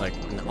started like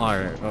an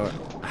hour or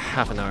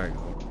half an hour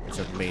ago, it's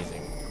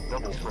amazing.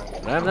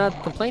 But I'm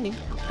not complaining.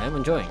 I'm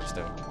enjoying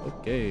still.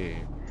 Okay.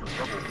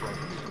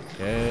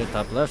 Okay,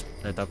 top left,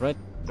 top right.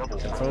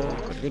 Control,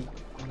 good.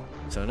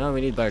 So now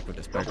we need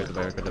barracudas.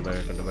 Barracuda.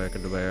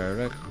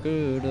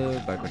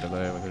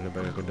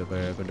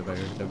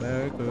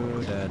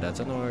 That's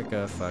an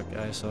orca. Fuck,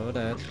 I saw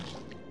that.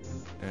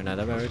 You're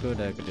not a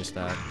barracuda. Could you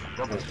stop?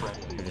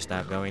 Could you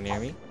stop going near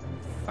me?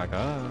 Fuck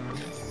off.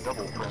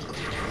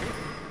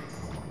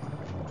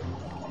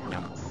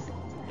 Yum.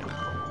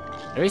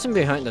 The reason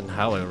behind and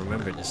how I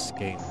remember this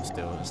game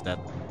still is that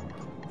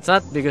it's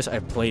not because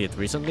I played it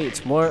recently.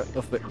 It's more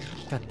of a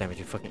god damn it!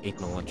 You fucking ate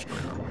my lunch.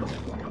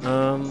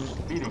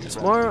 It's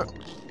more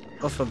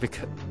of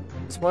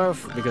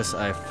because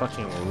I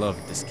fucking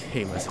loved this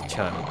game as a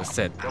child. As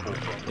I said,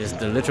 it's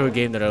the literal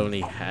game that I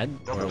only had,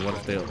 or one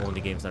of the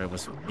only games that I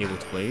was able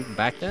to play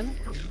back then,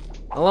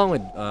 along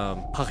with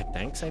Pocket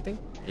Tanks, I think.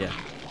 Yeah,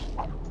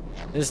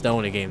 this is the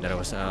only game that I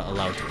was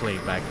allowed to play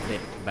back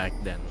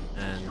then,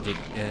 and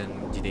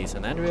GTA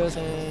San Andreas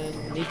and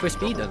Need for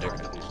Speed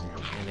Underground.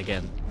 And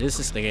again, this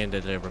is the game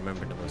that I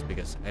remember the most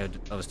because I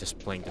was just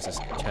playing this as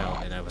a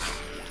child and I was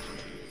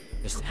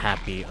just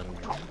happy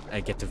I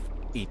get to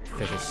eat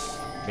fishes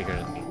bigger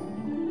than me.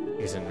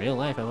 Because in real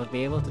life, I won't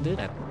be able to do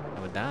that. I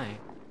would die.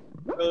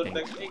 Well, Okay.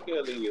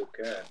 technically you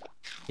can.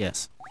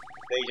 Yes.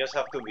 They just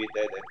have to be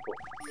dead and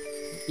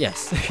cooked.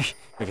 Yes.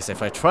 Because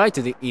if I try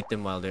to eat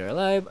them while they're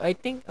alive, I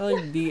think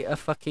I'll be a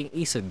fucking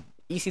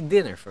easy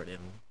dinner for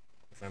them.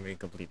 If I'm being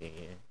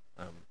completely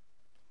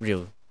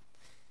real.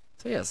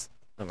 So yes.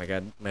 Oh my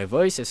god, my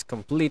voice is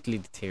completely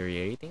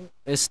deteriorating.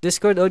 Is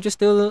Discord audio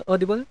still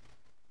audible?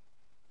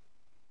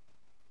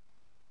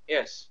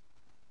 Yes.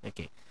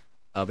 Okay.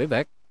 I'll be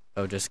back.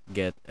 I'll just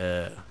get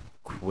a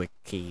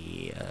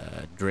quickie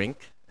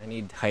drink. I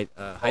need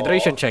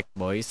hydration check,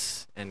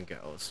 boys and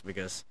girls,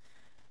 because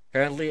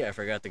currently I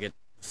forgot to get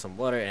some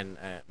water and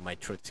my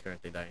throat is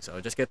currently dying. So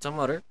I'll just get some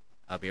water.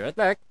 I'll be right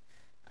back.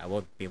 I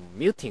won't be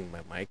muting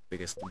my mic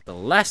because the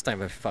last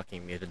time I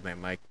fucking muted my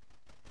mic,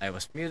 I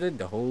was muted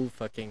the whole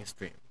fucking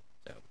stream.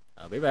 So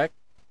I'll be back.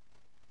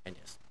 And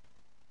yes.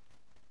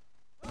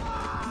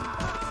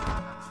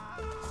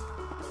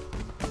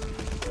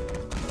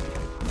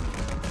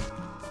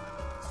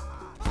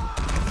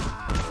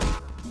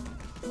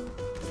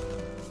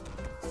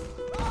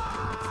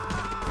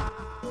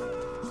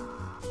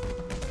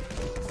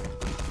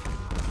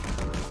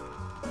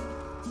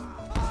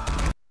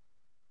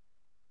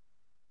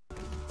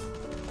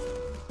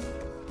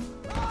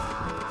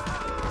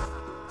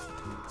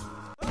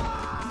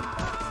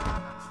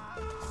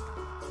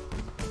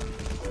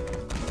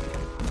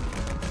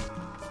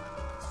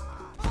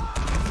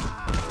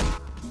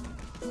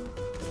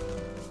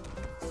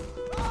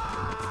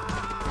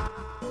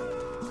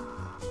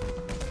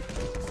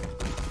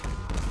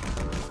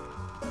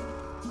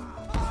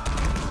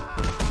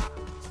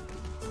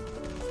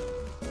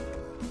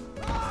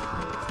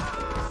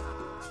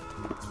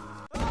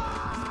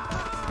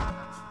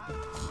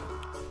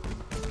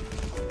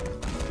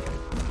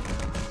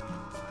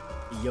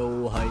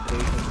 Yo,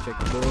 hydration check,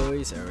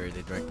 boys. I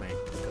already drank my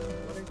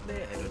water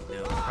today. I don't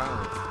know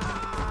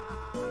how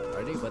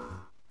already, but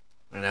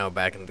we're now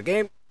back in the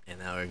game, and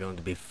now we're going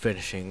to be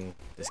finishing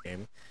this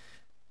game.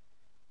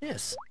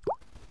 Yes.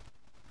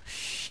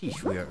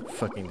 Sheesh, we are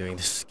fucking doing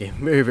this game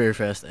very, very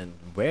fast and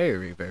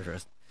very, very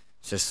fast.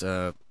 It's just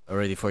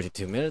already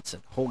 42 minutes,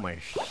 and oh my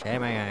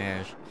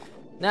gosh.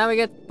 Now we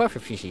get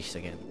perfect fishies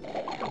again.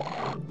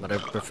 But I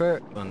prefer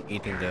on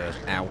eating the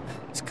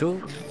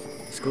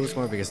schools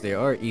more because they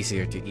are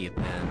easier to eat,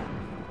 and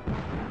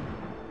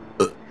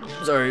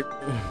sorry,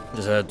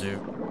 just had to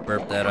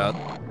burp that out.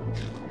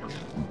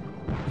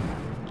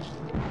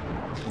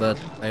 But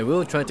I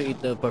will try to eat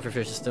the puffer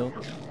fishes still.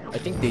 I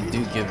think they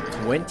do give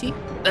 20.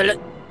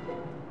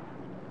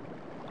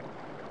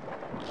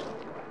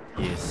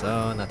 You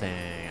saw nothing.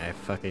 I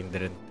fucking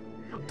didn't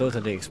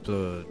totally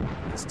explode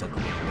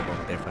instantly the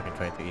moment they fucking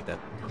tried to eat that.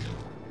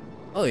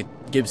 Oh, it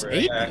gives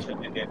 80. I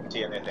actually didn't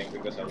see anything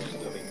because I was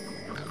doing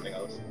something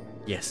else.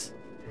 Yes.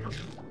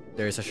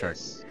 There is a shark.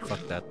 Yes.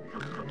 Fuck that.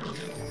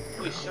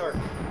 Who is shark?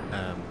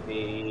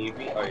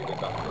 Maybe are you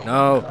the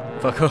No,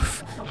 fuck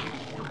off.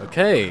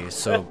 Okay,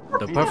 so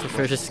the puffer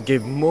fishes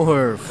give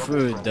more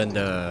food than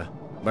the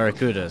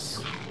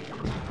barracudas.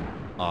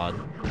 Odd,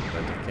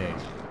 but okay.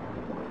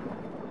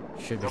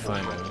 Should be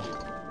fine then.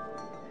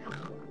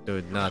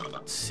 Do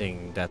not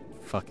sing that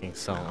fucking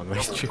song on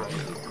my stream.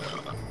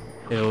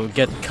 It'll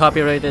get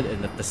copyrighted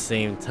and at the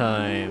same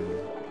time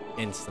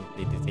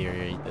instantly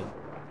deteriorated.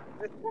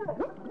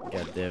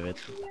 God damn it.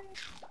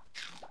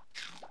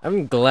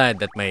 I'm glad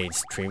that my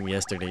stream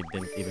yesterday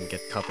didn't even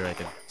get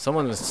copyrighted.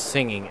 Someone was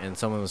singing and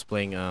someone was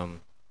playing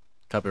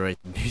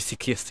copyrighted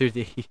music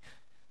yesterday.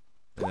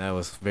 And I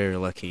was very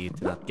lucky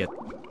to not get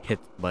hit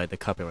by the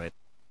copyright.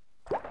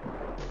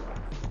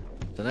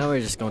 So now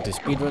we're just going to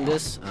speedrun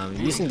this.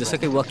 Using the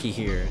Sukiwaki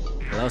here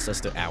allows us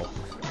to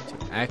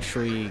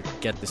actually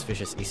get these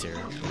fishes easier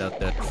without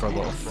the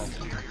trouble of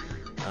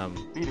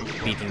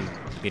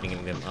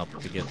beating them up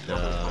to get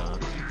the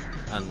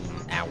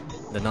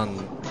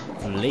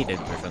non-related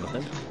version of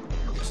them.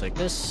 Just like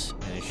this,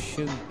 and I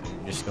should.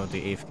 I'm just going to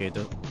AFK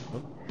though.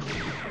 Oh.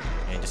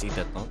 And just eat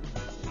that long.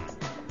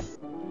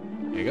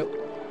 There you go.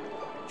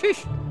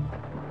 Sheesh!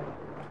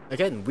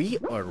 Again, we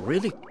are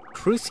really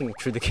cruising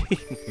through the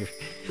game here.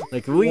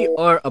 Like, we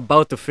are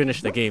about to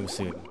finish the game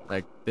soon.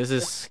 Like, this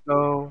is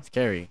So,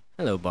 scary.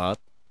 Hello, bot.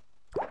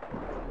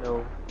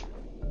 no.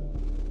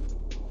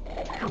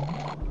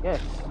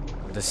 Yes.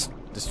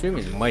 The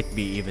stream might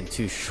be even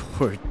too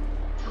short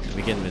to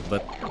begin with,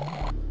 but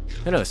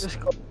who knows? Just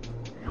go.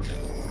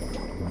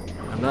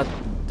 I'm not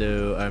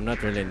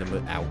really in the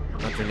mood.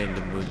 Not really in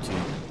the mood to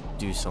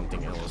do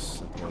something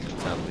else at the moment,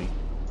 sadly.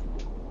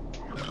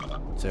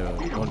 So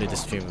only the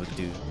stream would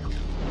do.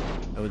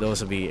 I would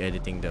also be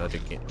editing the other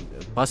game,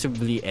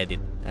 possibly edit.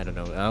 I don't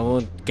know. I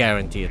won't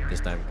guarantee it this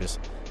time because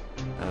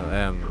I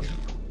am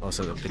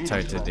also a bit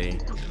tired today.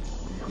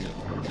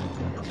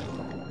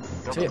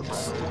 So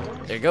yes,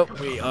 there you go.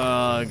 We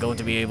are going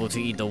to be able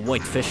to eat the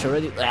white fish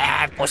already.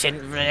 Ah, pushing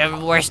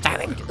worst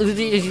timing.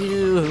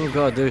 Oh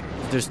god,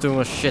 there's too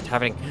much shit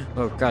happening.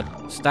 Oh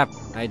god, stop!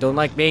 I don't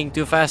like being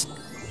too fast.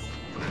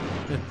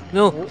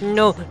 No,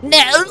 no,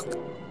 no!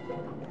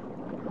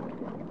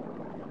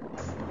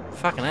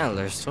 Fucking hell,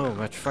 there's so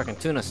much fucking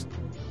tunas.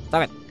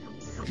 Stop it.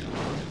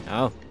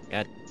 Oh,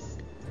 God.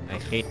 I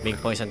hate being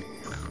poisoned.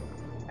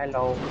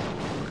 Hello.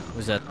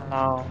 Who's that?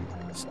 Hello.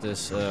 Is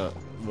this,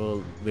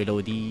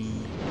 Willow D?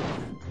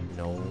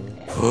 No.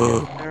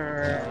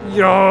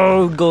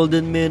 Yo,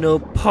 golden minnow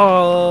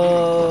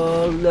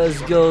pod. Let's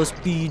go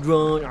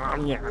speedrun.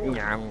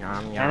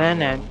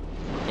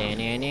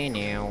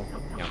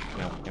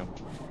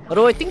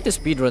 Although I think the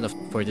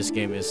speedrun for this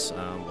game is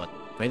what,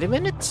 20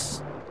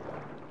 minutes?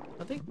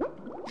 I think.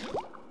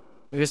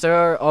 Because there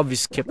are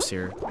obvious skips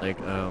here, like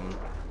I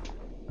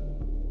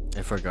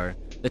forgot.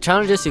 The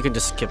challenges you can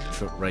just skip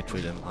right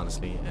through them,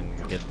 honestly, and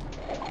get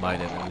by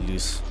them and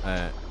lose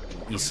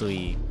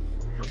easily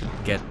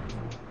get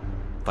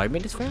 5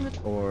 minutes from it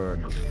or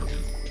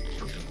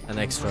an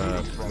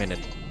extra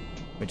minute,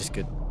 which is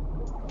good.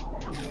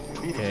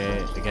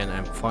 Okay, again,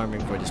 I'm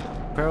farming for this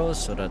pearls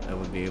so that I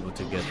will be able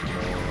to get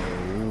more.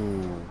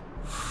 Ooh.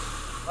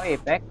 Oh,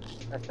 Apex.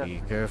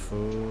 Be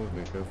careful,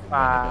 be careful.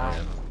 Wow.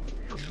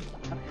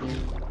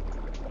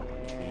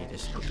 Okay,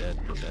 just do that,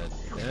 do that,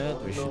 do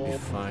that. We should be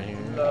fine here.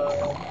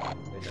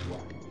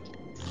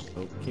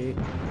 Okay.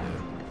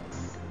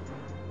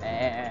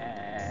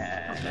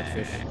 That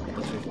fish.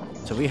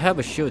 So we have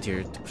a shield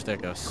here to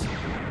protect us.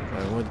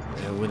 I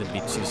wouldn't be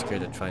too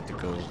scared of trying to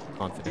go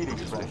confident with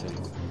this fish.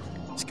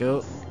 Let's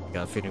go.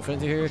 Got feeding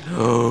frenzy here.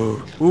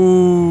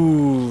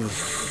 Ooh,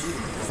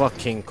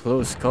 fucking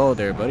close call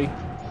there, buddy.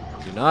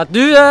 Do not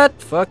do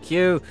that. Fuck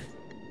you.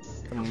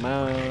 Come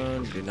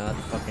on. Do not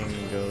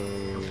fucking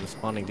go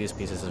spawning these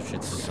pieces of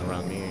shit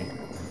around me.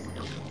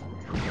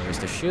 Where's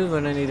the shield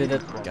when I needed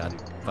it? God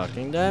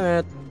fucking damn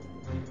it.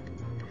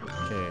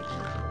 Okay.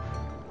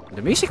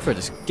 The music for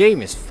this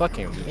game is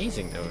fucking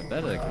amazing though,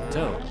 that I can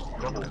tell.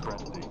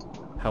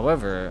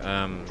 However,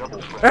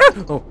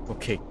 oh,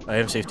 okay, I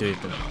am safe to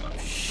eat them.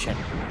 Shit.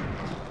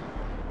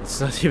 It's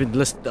not even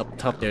listed up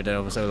top there that I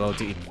was allowed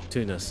to eat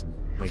tunas.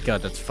 My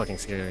god, that's fucking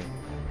scary.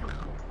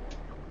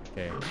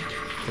 Okay,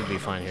 should be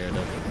fine here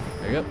though.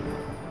 There you go.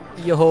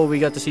 Yo-ho, we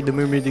got to see the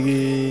mermaid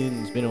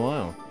again. It's been a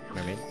while.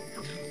 Mermaid.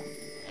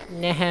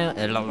 Nah.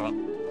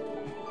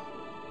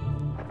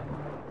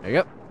 There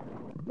you go.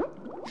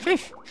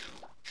 Sheesh.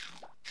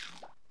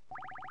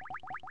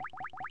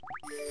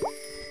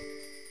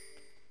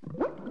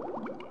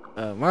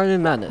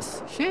 Marlin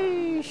Madness.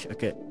 Sheesh.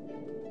 Okay.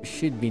 We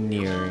should be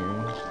near.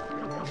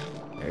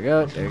 There you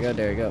go. There you go.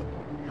 There you go.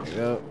 There you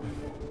go.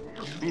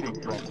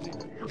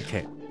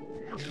 Okay.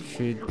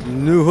 Should.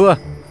 No.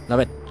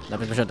 Lapit.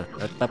 Lapit masyado.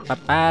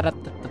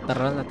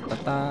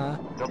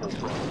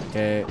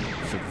 Okay.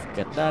 Should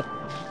get that.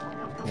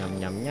 Yum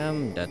yum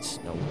yum. That's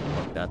no.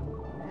 Fuck that.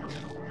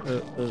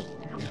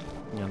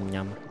 Yum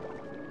yum.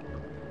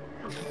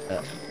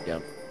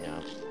 Yum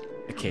yum.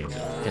 Okay.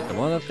 Get the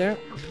one up there.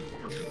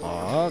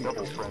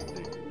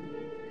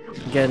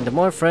 Again, the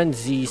more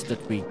frenzies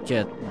that we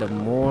get, the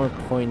more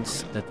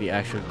points that we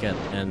actually get,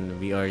 and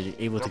we are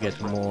able to get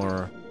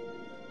more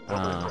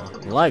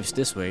lives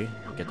this way.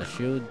 Get a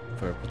shield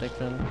for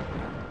protection.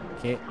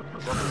 Okay.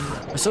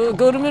 So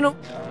go to minnow.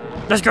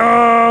 Let's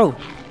go!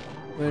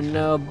 We're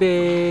now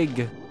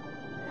big.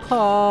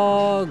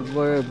 Pog,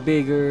 we're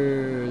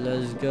bigger.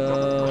 Let's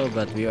go.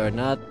 But we are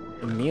not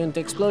immune to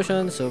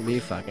explosions, so be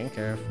fucking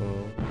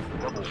careful.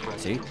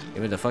 See?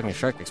 Even the fucking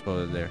shark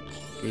exploded there.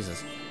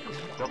 Jesus.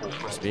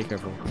 Just be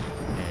careful.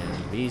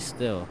 And be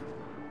still.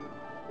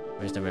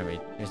 Where's the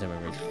mermaid? Here's the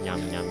mermaid. Yum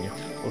yum yum.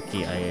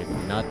 Okay, I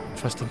am not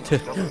trusting to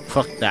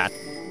fuck that.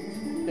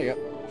 There you go.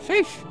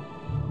 Sheesh.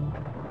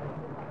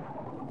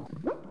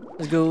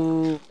 Let's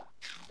go.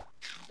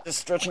 Just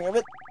stretching a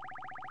bit.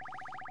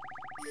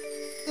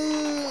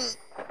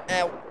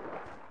 Ow.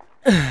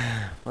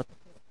 What?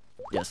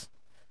 Yes.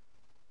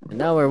 And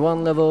now we're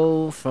one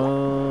level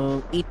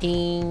from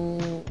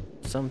eating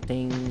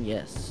something.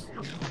 Yes.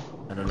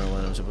 I don't know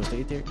what I'm supposed to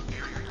eat here.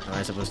 Am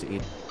I supposed to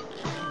eat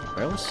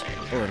pearls?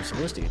 Oh, I'm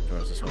supposed to eat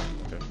pearls as well.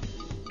 Okay.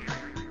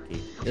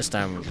 Okay. This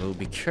time we'll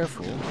be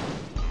careful.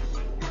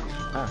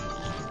 Ow.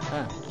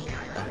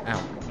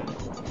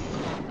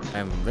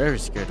 I'm very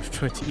scared of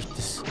trying to eat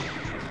this.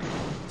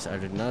 So I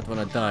do not want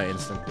to die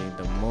instantly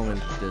the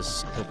moment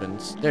this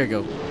opens. There you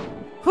go.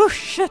 Whew,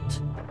 shit.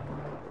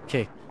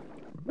 Okay.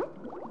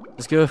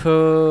 Let's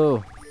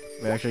go.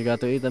 We actually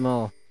got to eat them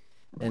all.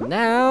 And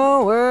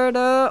now we're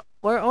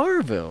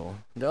Orville.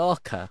 The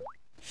Orca.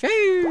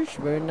 Sheesh.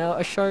 We're now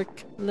a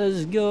shark.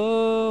 Let's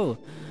go.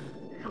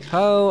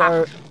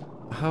 How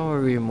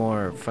are we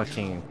more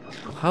fucking...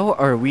 How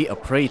are we a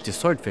prey to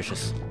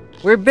swordfishes?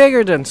 We're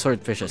bigger than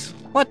swordfishes.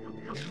 What?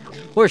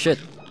 Horseshit.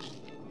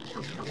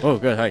 Oh,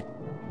 good. Hi.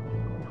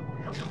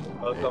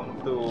 Welcome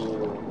to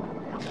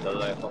the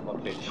life of a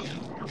fish.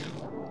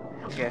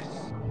 Yes.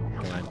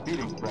 Come on.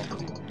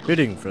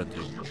 Feeding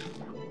frenzy.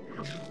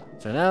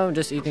 So now I'm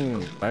just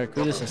eating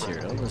barracudas and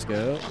cereal. Let's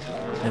go.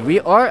 And we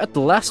are at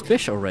the last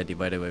fish already,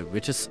 by the way,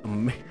 which is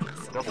amazing.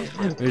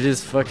 Which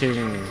is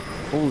fucking...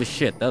 Holy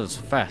shit, that was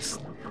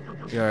fast.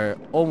 We are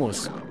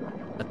almost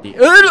at the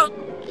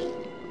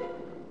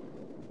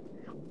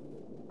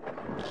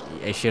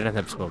I shouldn't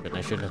have spoken.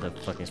 I shouldn't have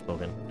fucking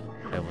spoken.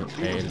 I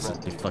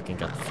instantly fucking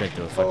got fed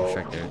to a fucking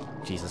shark there.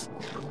 Jesus.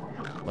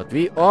 But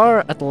we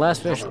are at the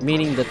last fish,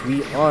 meaning that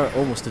we are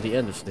almost to the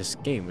end of this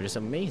game, which is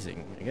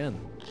amazing. Again,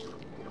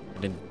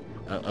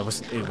 I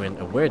wasn't even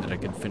aware that I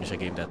could finish a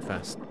game that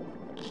fast.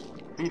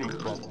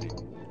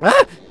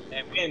 Ah!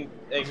 I mean,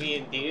 I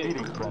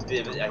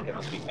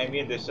cannot speak. I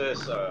mean, this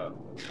is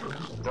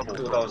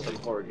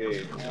 2004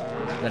 game.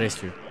 That is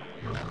true.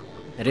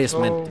 It is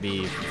meant to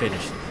be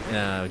finished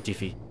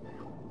jiffy.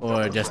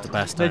 Or just to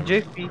pass The time.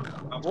 Jiffy.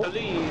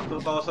 Actually,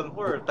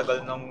 2004,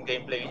 tagal ng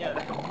gameplay niya.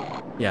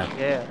 Yeah.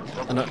 Yeah.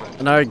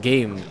 Another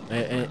game,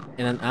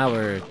 in an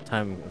hour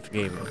time of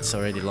game, it's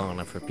already long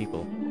enough for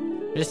people.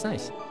 It is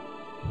nice.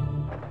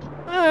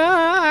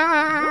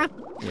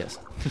 Yes.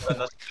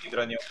 Ano,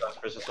 speedrun yung Plants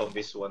vs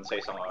Zombies 1 sa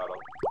isang araw.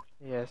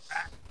 Yes.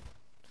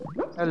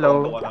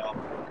 Hello. Tuwa na ako.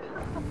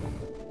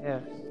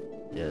 Yes.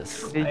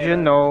 Yes. Did you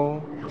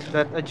know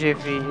that a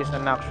Jiffy is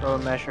an actual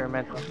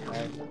measurement of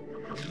time?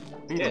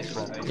 Yes.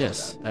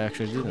 Yes, I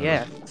actually do know.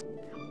 Yes.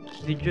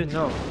 Did you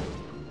know?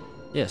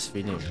 Yes,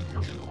 we knew.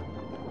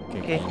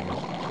 Okay.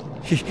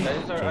 That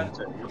is our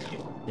answer.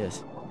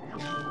 Yes.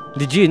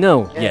 Did you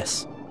know?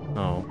 Yes. Yes.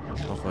 Oh,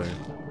 okay.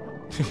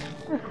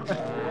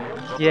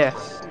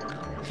 Yes.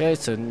 Okay,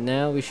 so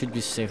now we should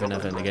be safe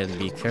enough, and again,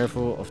 be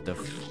careful of the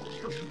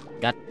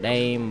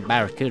goddamn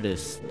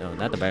barracudas. No,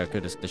 not the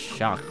barracudas, the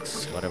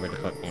sharks. Whatever the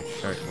fucking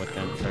shark. What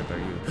kind of shark are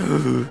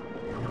you?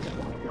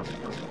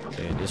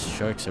 Okay, these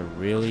sharks are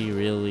really,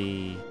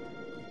 really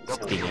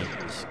stingy.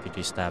 Could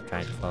you stop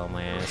trying to follow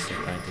my ass and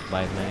trying to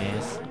bite my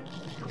ass?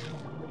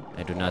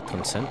 I do not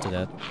consent to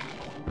that.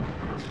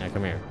 Now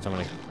come here.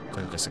 Someone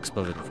just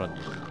exploded in front.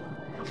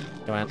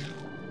 Come on.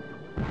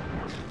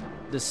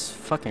 This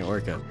fucking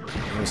orca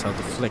knows how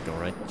to flick,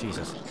 alright?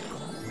 Jesus.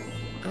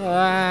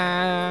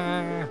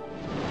 Ah!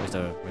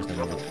 Where's the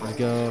mermaid? Let's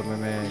go,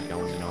 mermaid.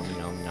 Nom nom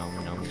nom nom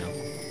nom nom.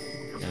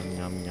 Nom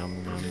nom nom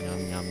nom nom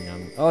nom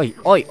nom. Oi,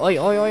 oi, oi,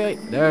 oi, oi, oi.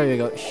 There you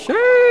go.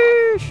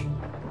 Sheesh!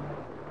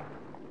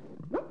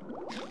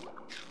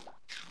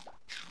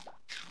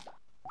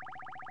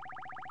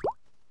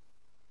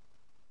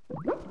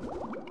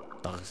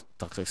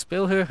 Toxic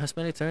spill here has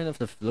many turned of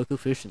the local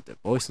fish into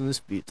poisonous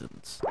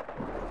beetles.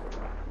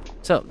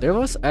 So there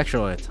was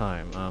actually a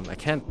time, I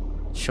can't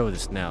show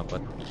this now,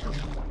 but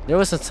there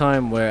was a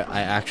time where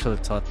I actually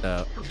thought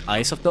the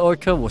eyes of the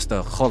orca was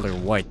the color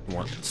white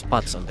one,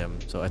 spots on them.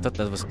 So I thought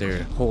that was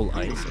their whole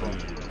eyes.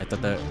 I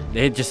thought that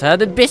they just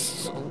had I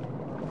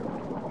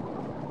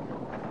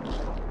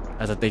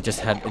thought they just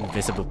had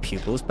invisible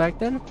pupils back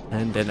then,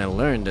 and then I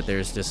learned that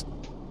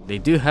they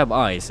do have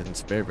eyes, and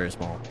it's very, very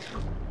small,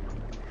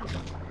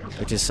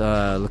 which is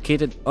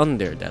located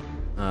under that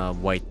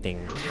white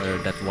thing, or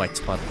that white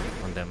spot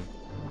on them.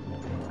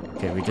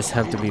 Okay, we just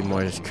have to be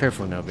more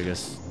careful now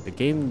because the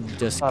game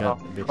just got a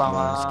bit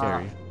more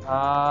scary.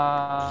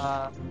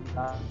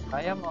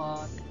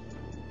 Diamond.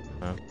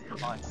 Huh?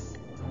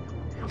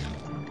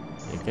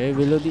 Okay,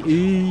 below the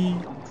E.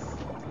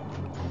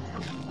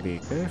 Be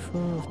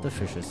careful of the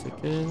fishes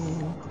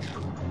again.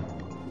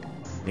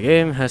 The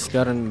game has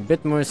gotten a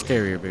bit more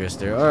scarier because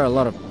there are a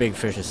lot of big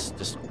fishes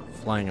just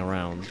flying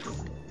around.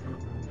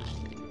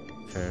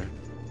 Okay.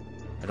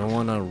 I don't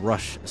want to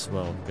rush as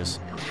well because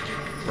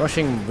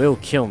rushing will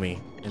kill me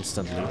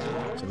instantly.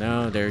 So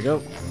now, there you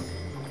go.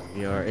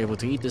 We are able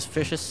to eat these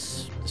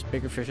fishes, these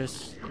bigger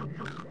fishes.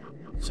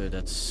 So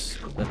that's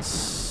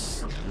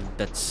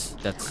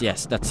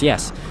yes.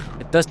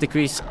 It does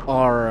decrease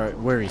our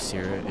worries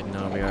here, and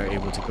now we are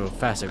able to go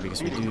faster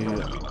because we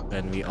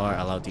are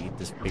allowed to eat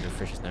these bigger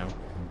fishes now.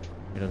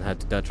 We don't have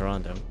to dodge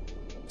around them.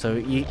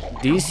 So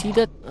do you see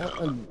that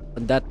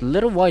that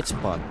little white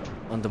spot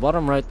on the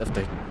bottom right of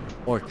the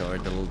orca, or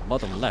the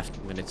bottom left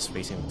when it's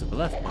facing to the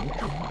left one?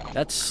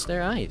 That's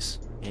their eyes.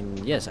 And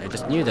yes, I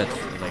just knew that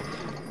like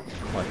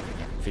what,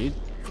 few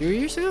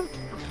years ago?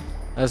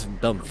 I was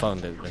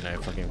dumbfounded when I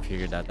fucking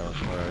figured that out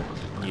or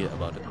knew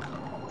about it.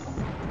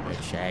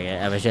 Which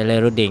I was a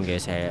little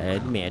dingus, I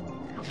admit.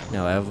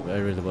 No, I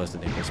really was the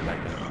dingus back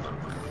then.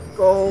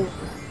 Go.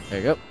 There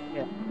you go.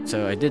 Yeah.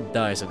 So I did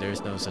die, so there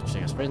is no such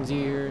thing as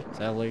frenzy here,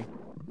 sadly.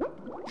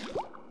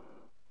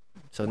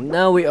 So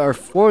now we are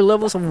 4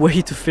 levels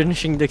away to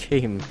finishing the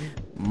game.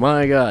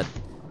 My god.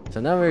 So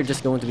now we're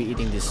just going to be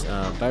eating this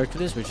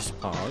barracudas, which is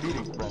Pog.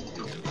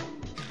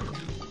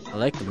 I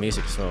like the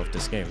music as well of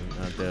this game.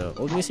 The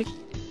old music,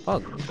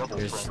 Pog.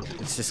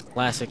 It's just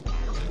classic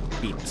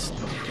beats.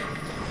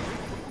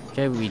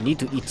 Okay, we need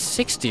to eat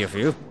 60 of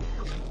you.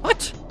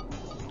 What?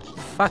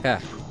 Fucker.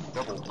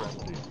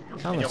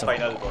 How Yun much? yung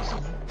final boss.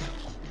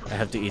 I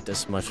have to eat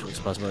as much as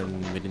possible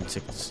within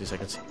 60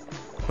 seconds.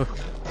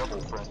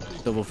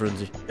 Double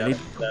frenzy. I need...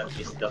 That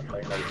is the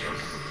final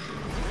boss.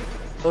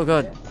 Oh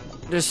god.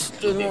 There's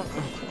still more.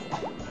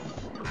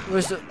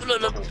 Where's the...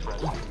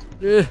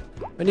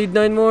 I need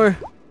 9 more.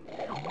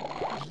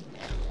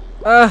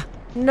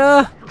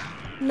 No.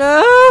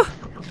 No.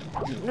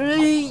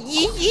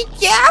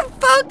 Yeah,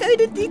 fuck, I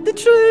didn't eat the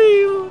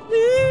trail.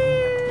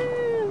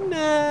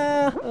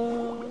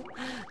 No.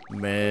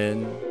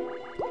 Man.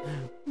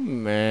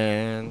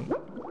 man.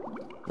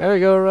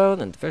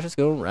 Merry-go-round and the fishes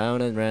go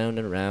round and round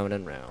and round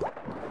and round.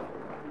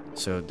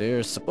 So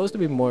there's supposed to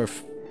be more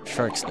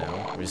sharks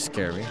now, which is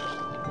scary.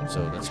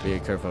 So let's be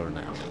careful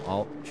now.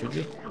 Oh, should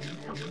we?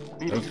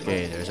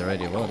 Okay, there's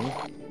already one.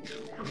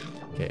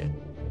 Okay.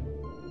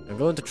 I'm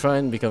going to try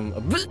and become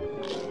a bit.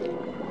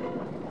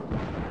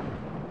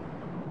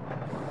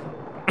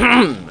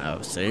 I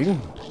was saying,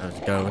 I was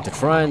going to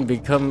try and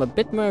become a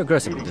bit more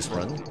aggressive with this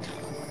run.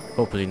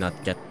 Hopefully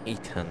not get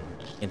eaten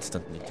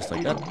instantly, just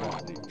like that.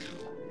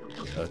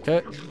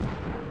 Okay.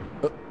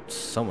 Oh,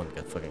 someone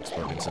got fucking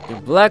exploded instantly.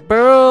 Black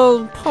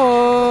Pearl!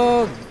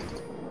 Pog!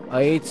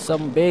 I ate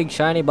some big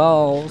shiny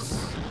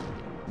balls.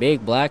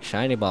 Big black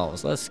shiny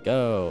balls. Let's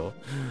go.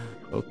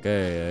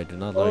 Okay, I do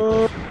not like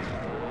that.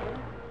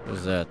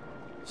 Who's that?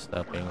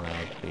 Stop being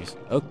loud, please.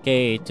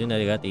 Okay,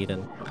 tuna got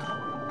eaten.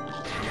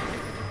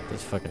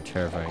 That's fucking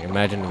terrifying.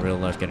 Imagine in real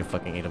life getting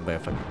fucking eaten by a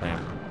fucking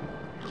clam.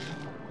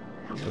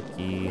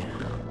 Okay.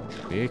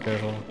 Be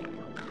careful.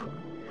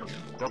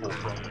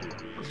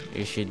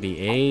 It should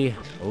be A.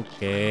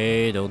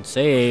 Okay, don't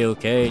say A,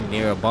 okay?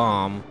 Near a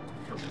bomb.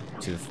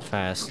 Too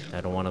fast.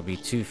 I don't want to be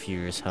too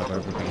furious,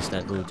 however, because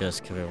that will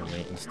just kill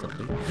me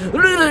instantly.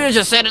 I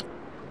just said it!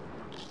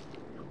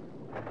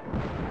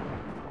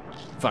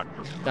 Fuck.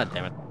 God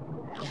damn it.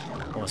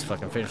 Almost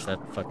fucking finished that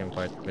fucking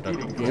part without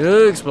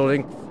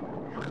exploding.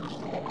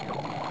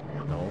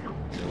 No.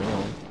 Moving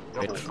on.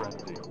 Bitch.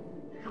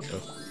 Go.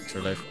 It's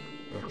your life.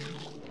 Go. Go.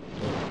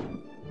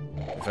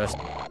 Too fast. I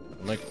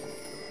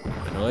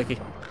don't like it.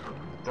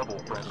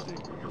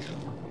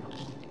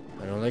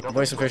 I don't like the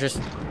voice of fishes.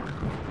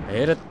 I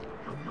hate it.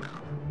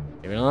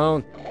 Leave me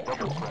alone.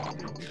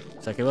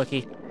 Sucky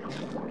lucky.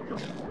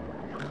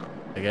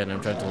 Again,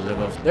 I'm trying to live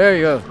off. There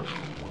you go.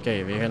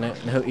 Okay, we're gonna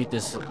now eat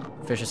this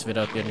fishes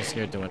without getting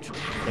scared too much.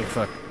 Thank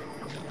fuck.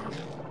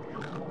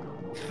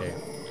 Okay.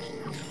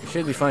 We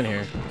should be fine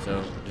here,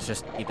 so let's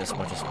just eat as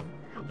much as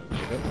we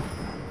can.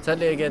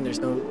 Sadly again there's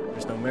no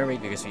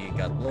mermaid because we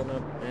got blown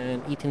up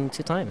and eaten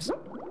 2 times.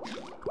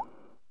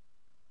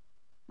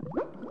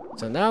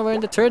 So now we're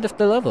in the 3rd of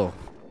the level.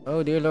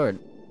 Oh dear lord.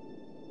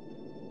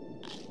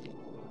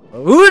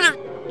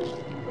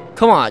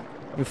 Come on!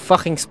 You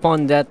fucking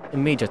spawned that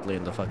immediately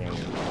in the fucking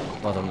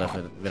bottom left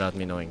without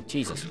me knowing.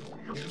 Jesus.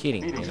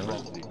 Cheating, you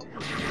know?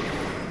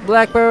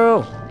 Black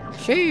Pearl!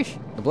 Sheesh!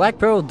 The Black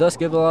Pearl does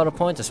give a lot of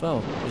points as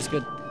well, which is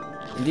good.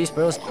 And these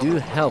pearls do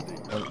help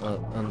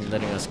on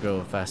letting us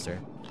grow faster.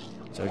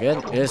 So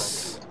again, it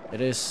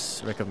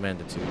is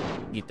recommended to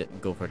eat it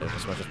and go for them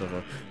as much as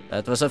possible.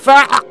 That was a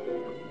fuck!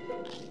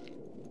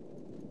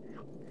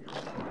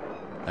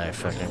 I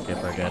fucking keep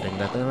forgetting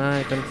that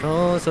my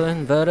controls are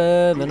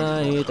better when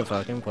I eat the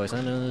fucking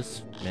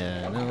poisonous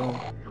minnow.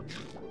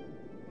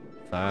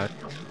 Fuck.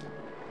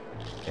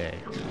 Okay.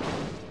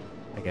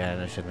 Again,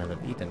 I should not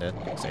have eaten that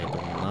because I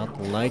do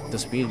not like the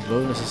speed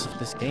bonuses of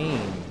this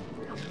game.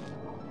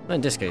 Not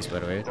in this case, by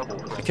the way.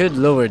 I could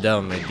lower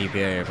down my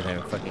DPI every time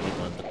I fucking eat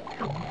one, but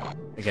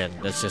again,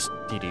 that's just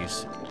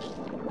tedious.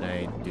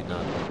 I do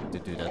not want to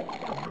do that.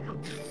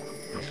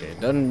 Okay,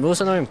 the most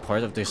annoying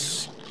part of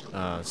this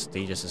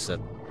stages is that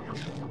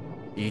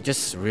you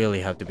just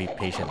really have to be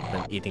patient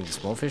when eating the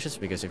small fishes,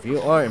 because if you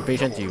are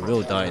impatient you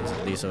will die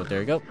instantly. So there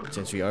you go.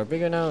 Since we are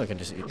bigger now, I can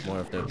just eat more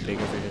of the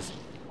bigger fishes.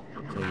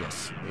 So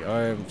yes, we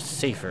are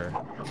safer.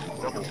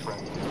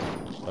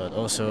 But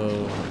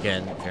also,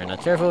 again, if you're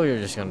not careful, you're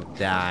just gonna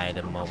die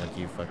the moment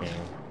you fucking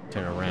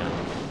turn around.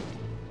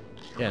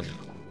 Again,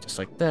 just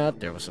like that,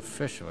 there was a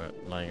fish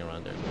lying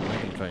around there. I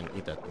can try and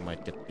eat that. You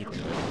might get eaten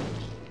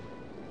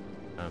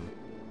by it.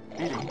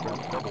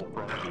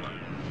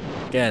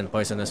 Again,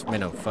 poisonous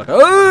minnow. Fuck.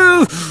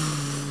 Oh!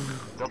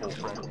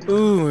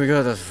 Oh my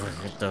god,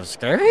 that was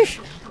scary.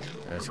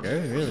 That was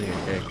scary, really.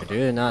 Okay, could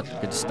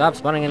you stop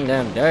spawning in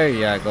them? There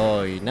you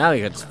go. Now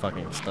you can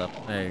fucking stop.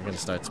 You can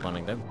start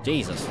spawning them.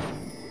 Jesus.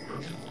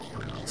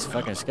 It's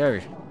fucking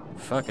scary.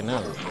 Fucking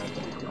hell.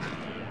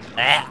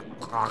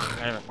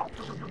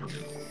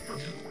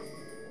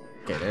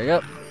 Okay, there you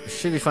go. You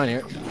should be fine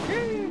here.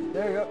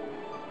 There you go.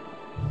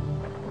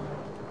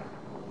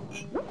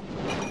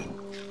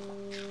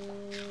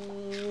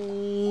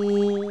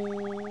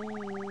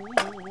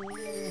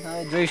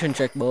 Hydration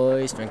check,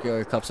 boys. Drink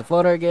your cups of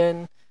water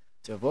again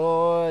to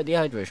avoid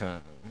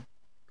dehydration.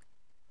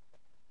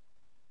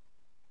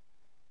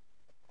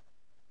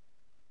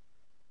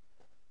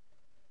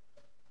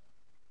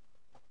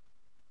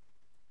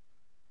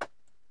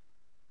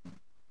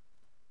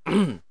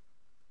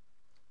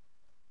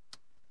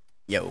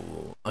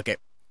 Yo, okay.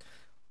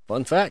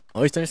 Fun fact,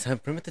 oysters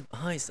have primitive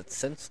eyes that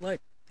sense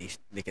light.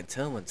 They can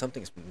tell when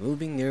something is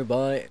moving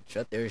nearby and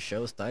shut their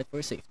shells tight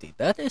for safety.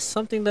 That is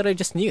something that I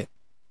just knew.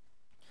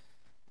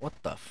 What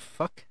the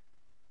fuck?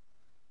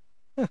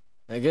 Huh,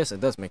 I guess it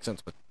does make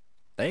sense, but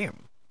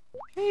damn.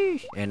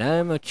 And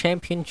I'm a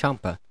champion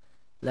chomper.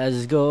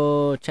 Let's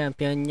go,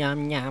 champion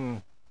yum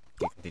yum.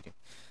 Okay, continue.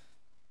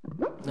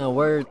 Now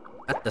we're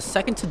at the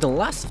second to the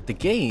last of the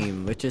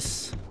game, which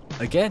is,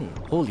 again,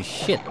 holy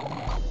shit.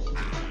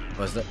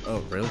 Was that?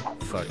 Oh, really?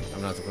 Fuck,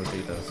 I'm not supposed to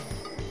eat those.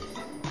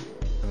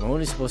 I'm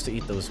only supposed to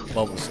eat those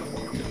bubbles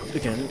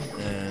again,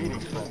 and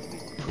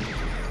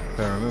if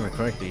I remember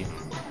correctly,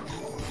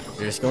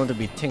 there's going to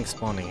be things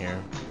spawning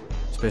here,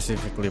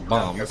 specifically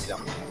bombs.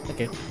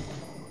 Okay.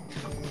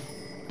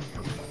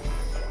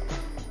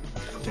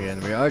 So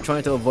again, we are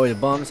trying to avoid the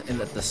bombs and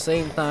at the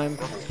same time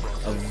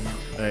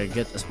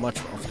get as much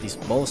of these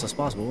balls as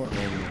possible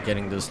and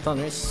getting those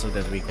stunners so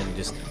that we can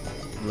just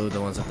blow the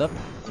ones at the top.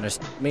 And our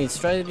main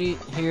strategy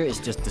here is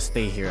just to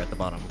stay here at the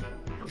bottom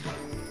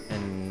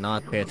and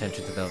not pay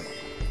attention to the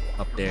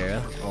up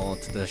there or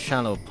to the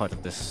shallow part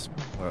of this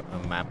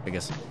map,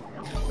 because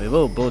we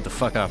will blow the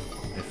fuck up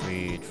if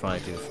we try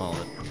to follow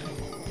it.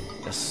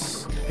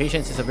 Yes,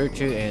 patience is a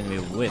virtue and we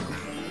win.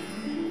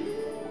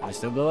 Can I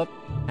still blow up?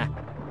 Ha.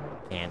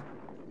 Can't.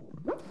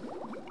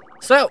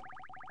 So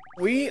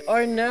we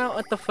are now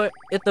at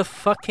the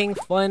fucking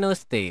final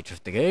stage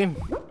of the game.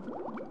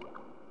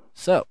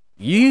 So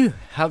you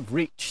have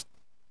reached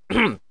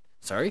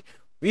sorry,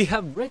 we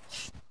have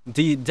reached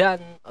the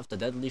den of the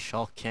deadly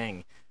Shark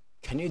King.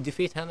 Can you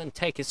defeat him and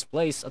take his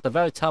place at the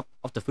very top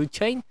of the food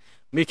chain?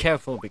 Be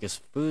careful,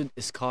 because food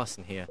is scarce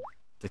in here.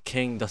 The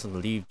king doesn't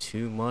leave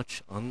too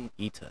much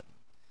uneaten.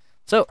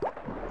 So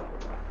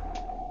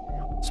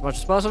as much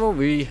as possible,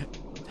 we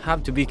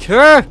have to be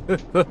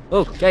careful.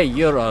 Okay,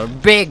 you're a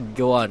big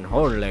one.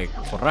 Holy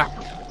crap.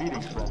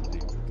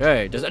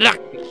 Okay, just look.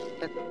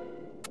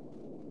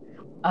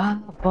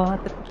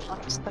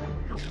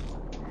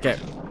 Okay.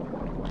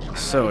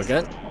 So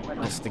again,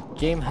 as the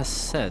game has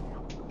said,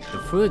 the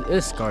food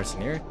is scarce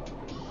in here,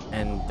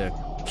 and the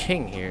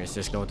king here is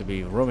just going to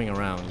be roaming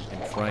around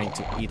and trying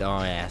to eat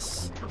our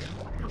ass.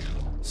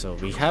 So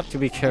we have to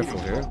be careful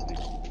here.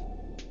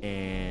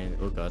 And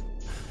oh god.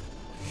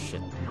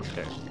 Shit.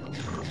 Okay.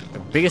 The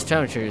biggest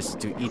challenge here is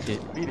to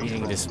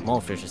eating the small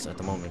fishes at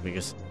the moment,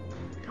 because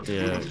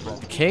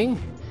the king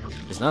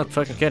is not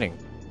fucking kidding.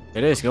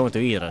 It is going to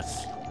eat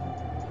us.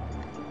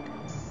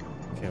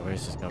 Okay, where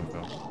is this coming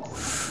from?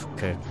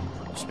 Okay,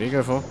 just be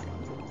careful.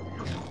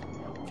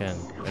 Again,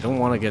 I don't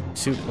want to get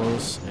too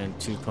close and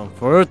too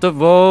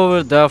comfortable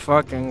with the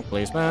fucking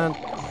placement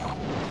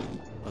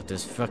of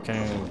this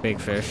fucking big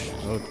fish.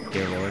 Oh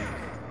dear lord.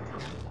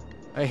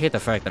 I hate the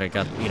fact that I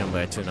got eaten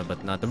by a tuna,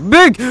 but not the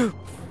big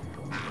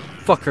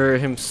fucker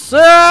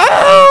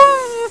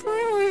himself!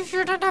 You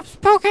shouldn't have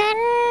spoken!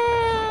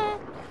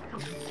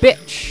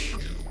 Bitch!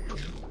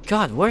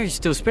 God, why are you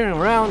still spinning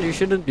around? You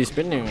shouldn't be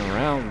spinning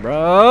around,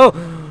 bro!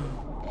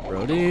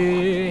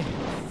 Brody!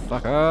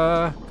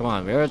 Fucker! Come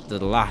on, we're at the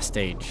last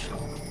stage.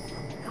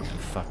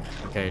 Fuck.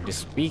 Okay,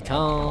 just be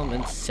calm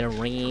and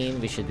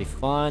serene. We should be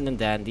fun and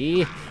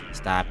dandy.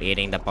 Stop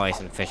eating the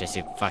poison fishes,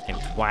 you fucking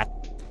twat.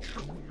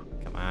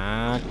 Come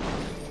on.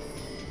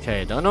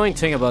 Okay, the annoying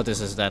thing about this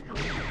is that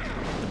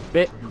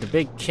the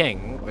big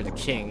king, or the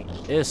king,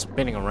 is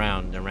spinning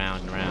around and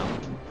around and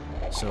around.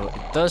 So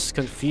it does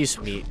confuse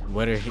me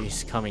whether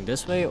he's coming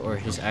this way or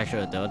he's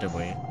actually the other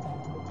way.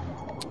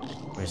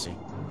 Where is he?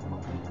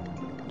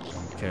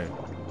 Okay,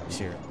 he's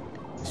here.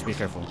 Just be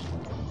careful.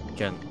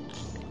 Again,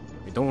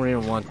 we don't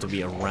really want to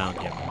be around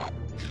him.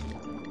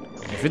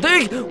 If you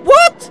think,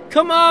 what?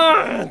 Come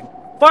on!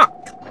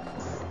 Fuck!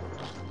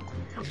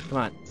 Come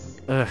on.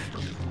 Ugh,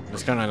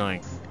 it's kind of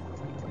annoying.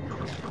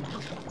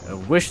 I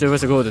wish there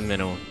was a golden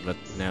minnow, but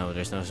no,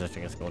 there's no such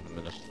thing as golden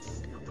minnow.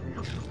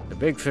 The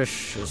big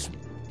fish is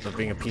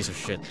being a piece of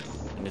shit,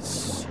 and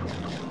it's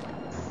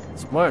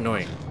more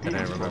annoying than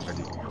I remembered.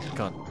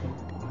 God.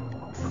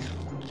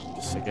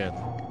 Just again,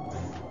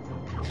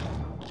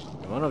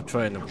 I want to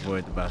try and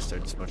avoid the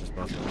bastard as much as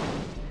possible.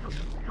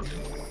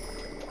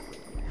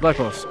 Black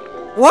Wolves.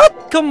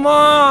 What? Come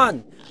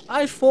on!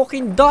 I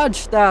fucking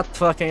dodged that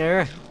fucking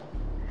air.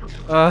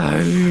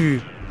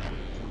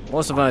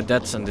 Most of my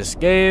deaths in this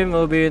game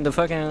will be in the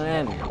fucking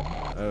end.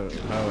 Oh,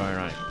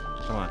 alright.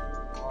 Come on.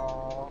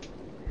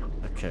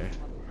 Okay.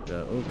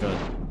 Oh god.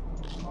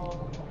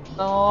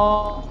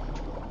 No.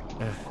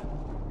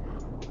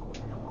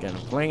 Again,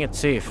 I'm playing it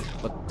safe,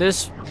 but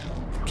this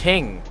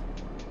king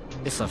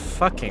is a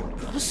fucking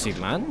pussy,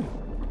 man.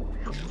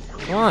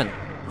 Come on.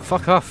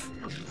 Fuck off.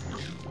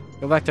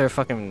 Go back to your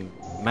fucking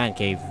man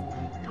cave.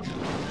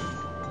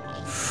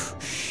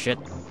 Shit.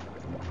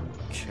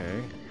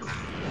 Okay.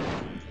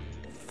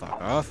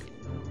 Fuck off.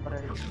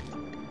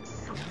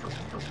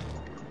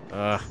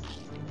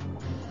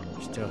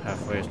 Still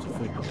halfway to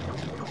food.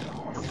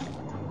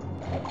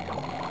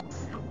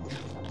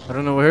 I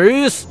don't know where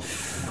he is.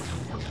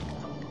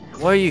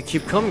 Why you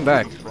keep coming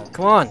back?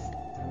 Come on.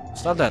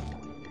 Stop that.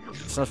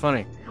 It's not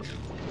funny.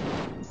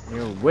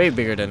 You're way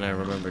bigger than I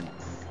remembered.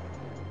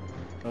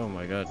 Oh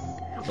my god.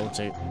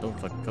 Don't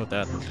fucking quote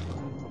that.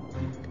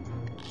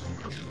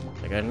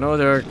 Like, I know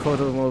there are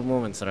quotable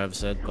moments that I've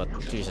said, but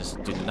Jesus,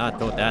 do not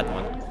quote that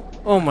one.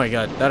 Oh my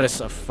god, that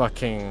is a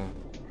fucking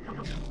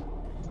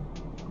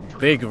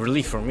big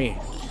relief for me.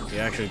 You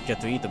actually get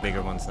to eat the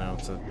bigger ones now,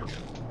 so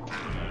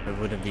I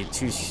wouldn't be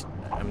too.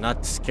 I'm not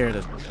as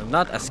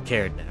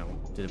scared now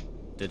to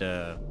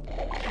the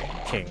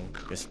king,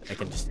 because I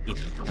can just eat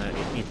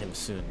him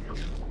soon.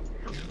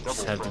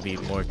 Just have to be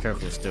more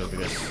careful still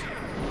because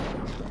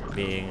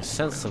being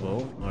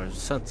sensible or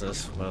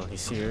senseless while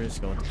he's here is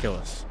going to kill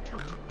us.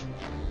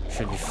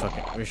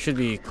 We should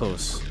be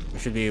close. We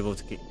should be able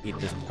to eat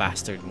this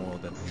bastard more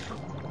than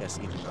he has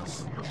eaten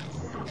us.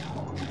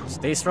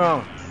 Stay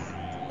strong.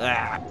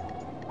 Ah.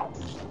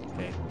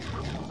 Okay.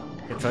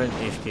 Can try an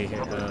AFK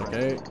here.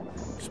 Okay.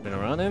 Spin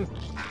around him.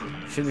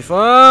 Should be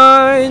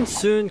fine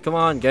soon. Come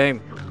on,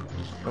 game.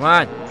 Come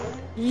on.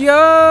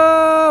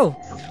 Yo!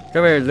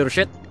 Come here, little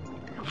shit.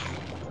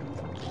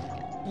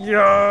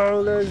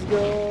 Yo, let's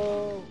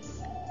go.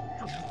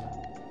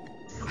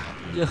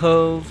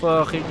 Yo,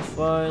 fucking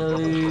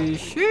finally.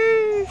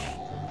 Sheesh.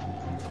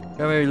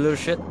 Come here, you little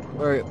shit.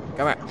 Where are you?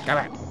 Come here. Come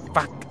here.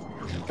 Fuck.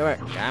 Come here.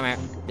 Come here.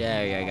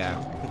 There you go.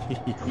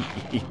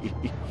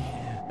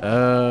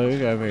 Oh,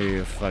 come here,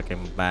 you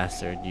fucking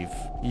bastard.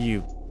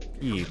 You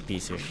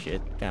piece of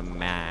shit.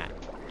 Come on.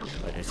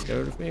 What is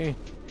scared of me?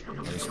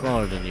 I'm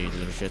smaller than you,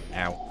 little shit.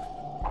 Ow.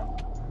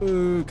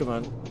 Ooh, come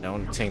on. The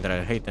only thing that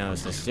I hate now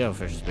is this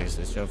jellyfish because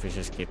this jellyfish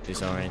just keep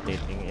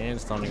disorientating and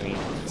stunning me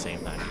at the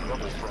same time.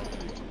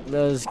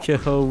 Let's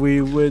go,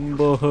 we win,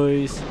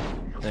 boys.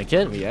 And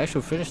again, we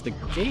actually finished the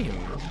game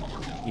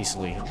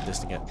easily this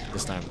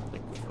time.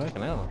 Like,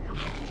 fucking hell.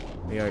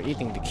 We are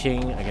eating the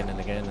king again and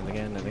again and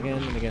again and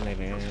again and again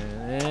and again.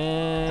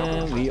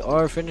 And we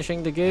are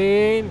finishing the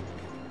game.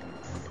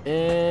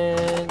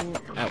 And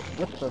ow,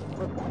 what the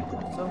fuck?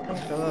 Something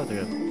fell out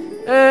again.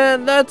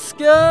 And let's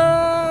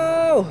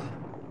go!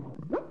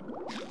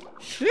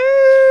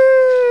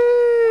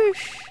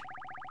 Sheesh!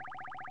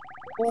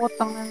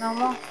 Putang ina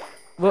mo.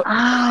 What?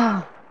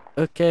 Ah!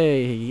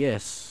 Okay,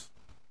 yes.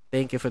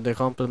 Thank you for the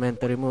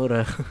complimentary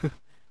mura.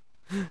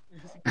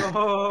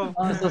 Oh,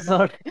 I'm so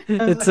sorry.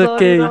 It's Sorry,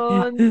 okay.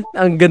 Ron.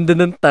 Ang ganda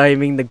ng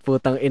timing,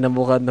 nagputang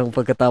inamukan ng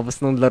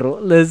pagkatapos ng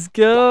laro. Let's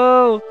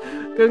go!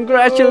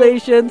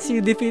 Congratulations! You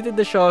defeated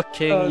the Shock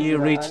King. You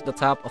reached the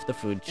top of the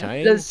food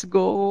chain. Let's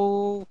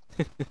go.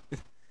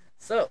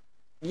 So,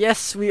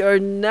 yes, we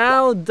are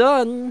now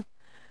done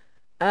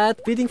at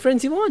Feeding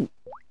Frenzy 1.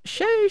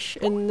 Sheesh!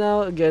 And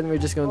now, again, we're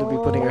just going to be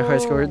putting our high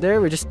score there.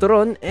 We're just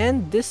Turon,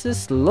 and this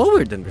is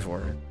lower than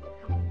before.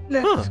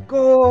 let's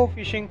go!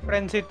 Fishing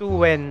Frenzy 2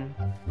 when?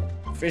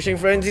 Fishing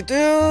Frenzy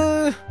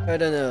 2! I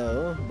don't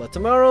know. But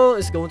tomorrow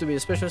is going to be a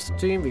special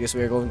stream because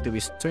we're going to be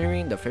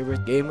streaming the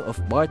favorite game of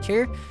Bart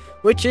here,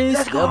 which is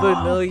Devil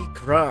May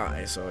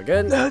Cry. So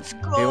again, Let's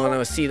if you want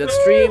to see that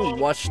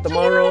stream, watch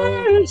tomorrow.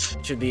 It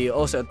should be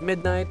also at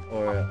midnight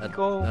or at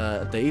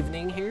the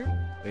evening here,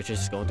 which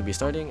is going to be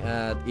starting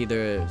at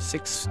either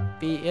 6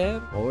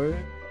 p.m. or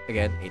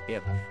again 8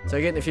 p.m. So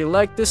again, if you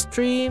like this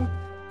stream,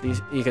 please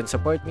you can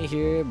support me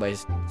here by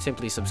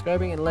simply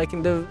subscribing and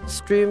liking the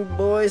stream,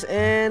 boys.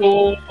 And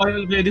Oh, I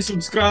already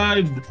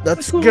subscribed.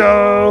 let's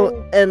go.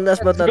 And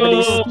last but not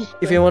least,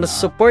 if you want to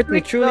support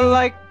me Click the truly,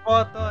 like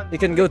button. you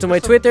can go to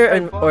my Twitter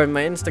or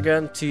my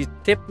Instagram to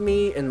tip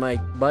me and my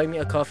buy me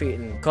a coffee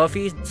in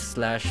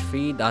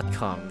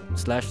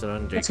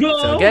coffee/free.com/therondrake.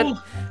 So again,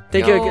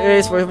 thank you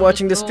guys for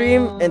watching the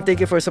stream and thank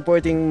you for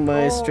supporting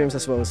my streams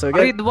as well. So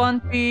again, Read One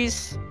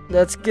Piece.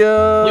 let's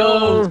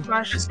go.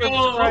 Smash Let's the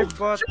go. subscribe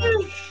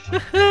button.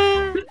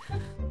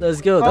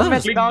 Let's go. Comment That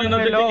was- Click down the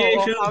below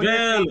notifications how you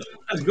bell.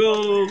 Let's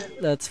go.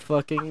 let's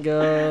fucking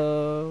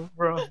go.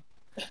 Bro,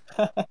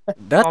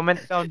 That comment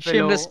down below.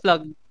 Shameless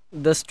plug.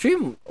 the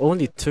stream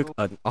only took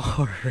an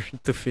hour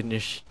to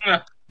finish.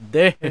 Ah.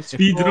 Damn.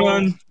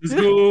 Speedrun. Let's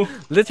go.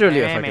 Literally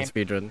a Yeah, fucking man.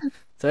 speedrun.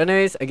 So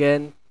anyways,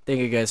 again, thank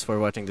you guys for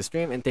watching the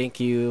stream and thank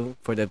you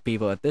for the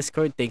people at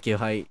Discord. Thank you,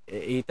 hi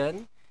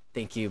Ethan.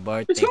 Thank you,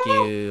 Bart. Let's Thank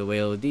go. you,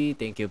 Whale D.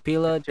 Thank you,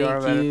 Pila. You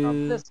are Thank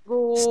you, Let's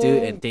go. Stu.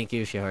 And thank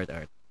you, Shehard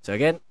Art. So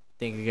again,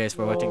 thank you guys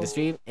for watching the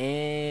stream.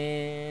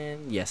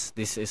 And yes,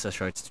 this is a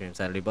short stream,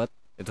 sadly, but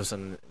it was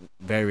a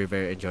very,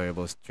 very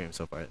enjoyable stream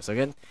so far. So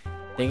again,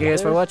 thank you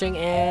guys for watching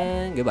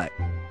and goodbye.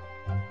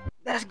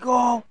 Let's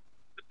go!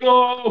 Let's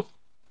go.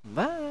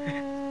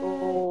 Bye.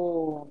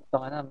 Oh,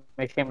 tama na.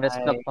 May shameless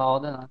plug pa ako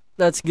dun, ah.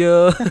 Let's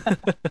go.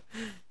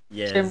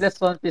 Yes. Shameless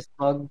One Piece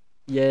plug.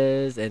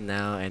 Yes, and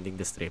now ending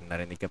the stream.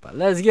 Narinig ka pa.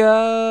 Let's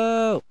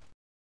go!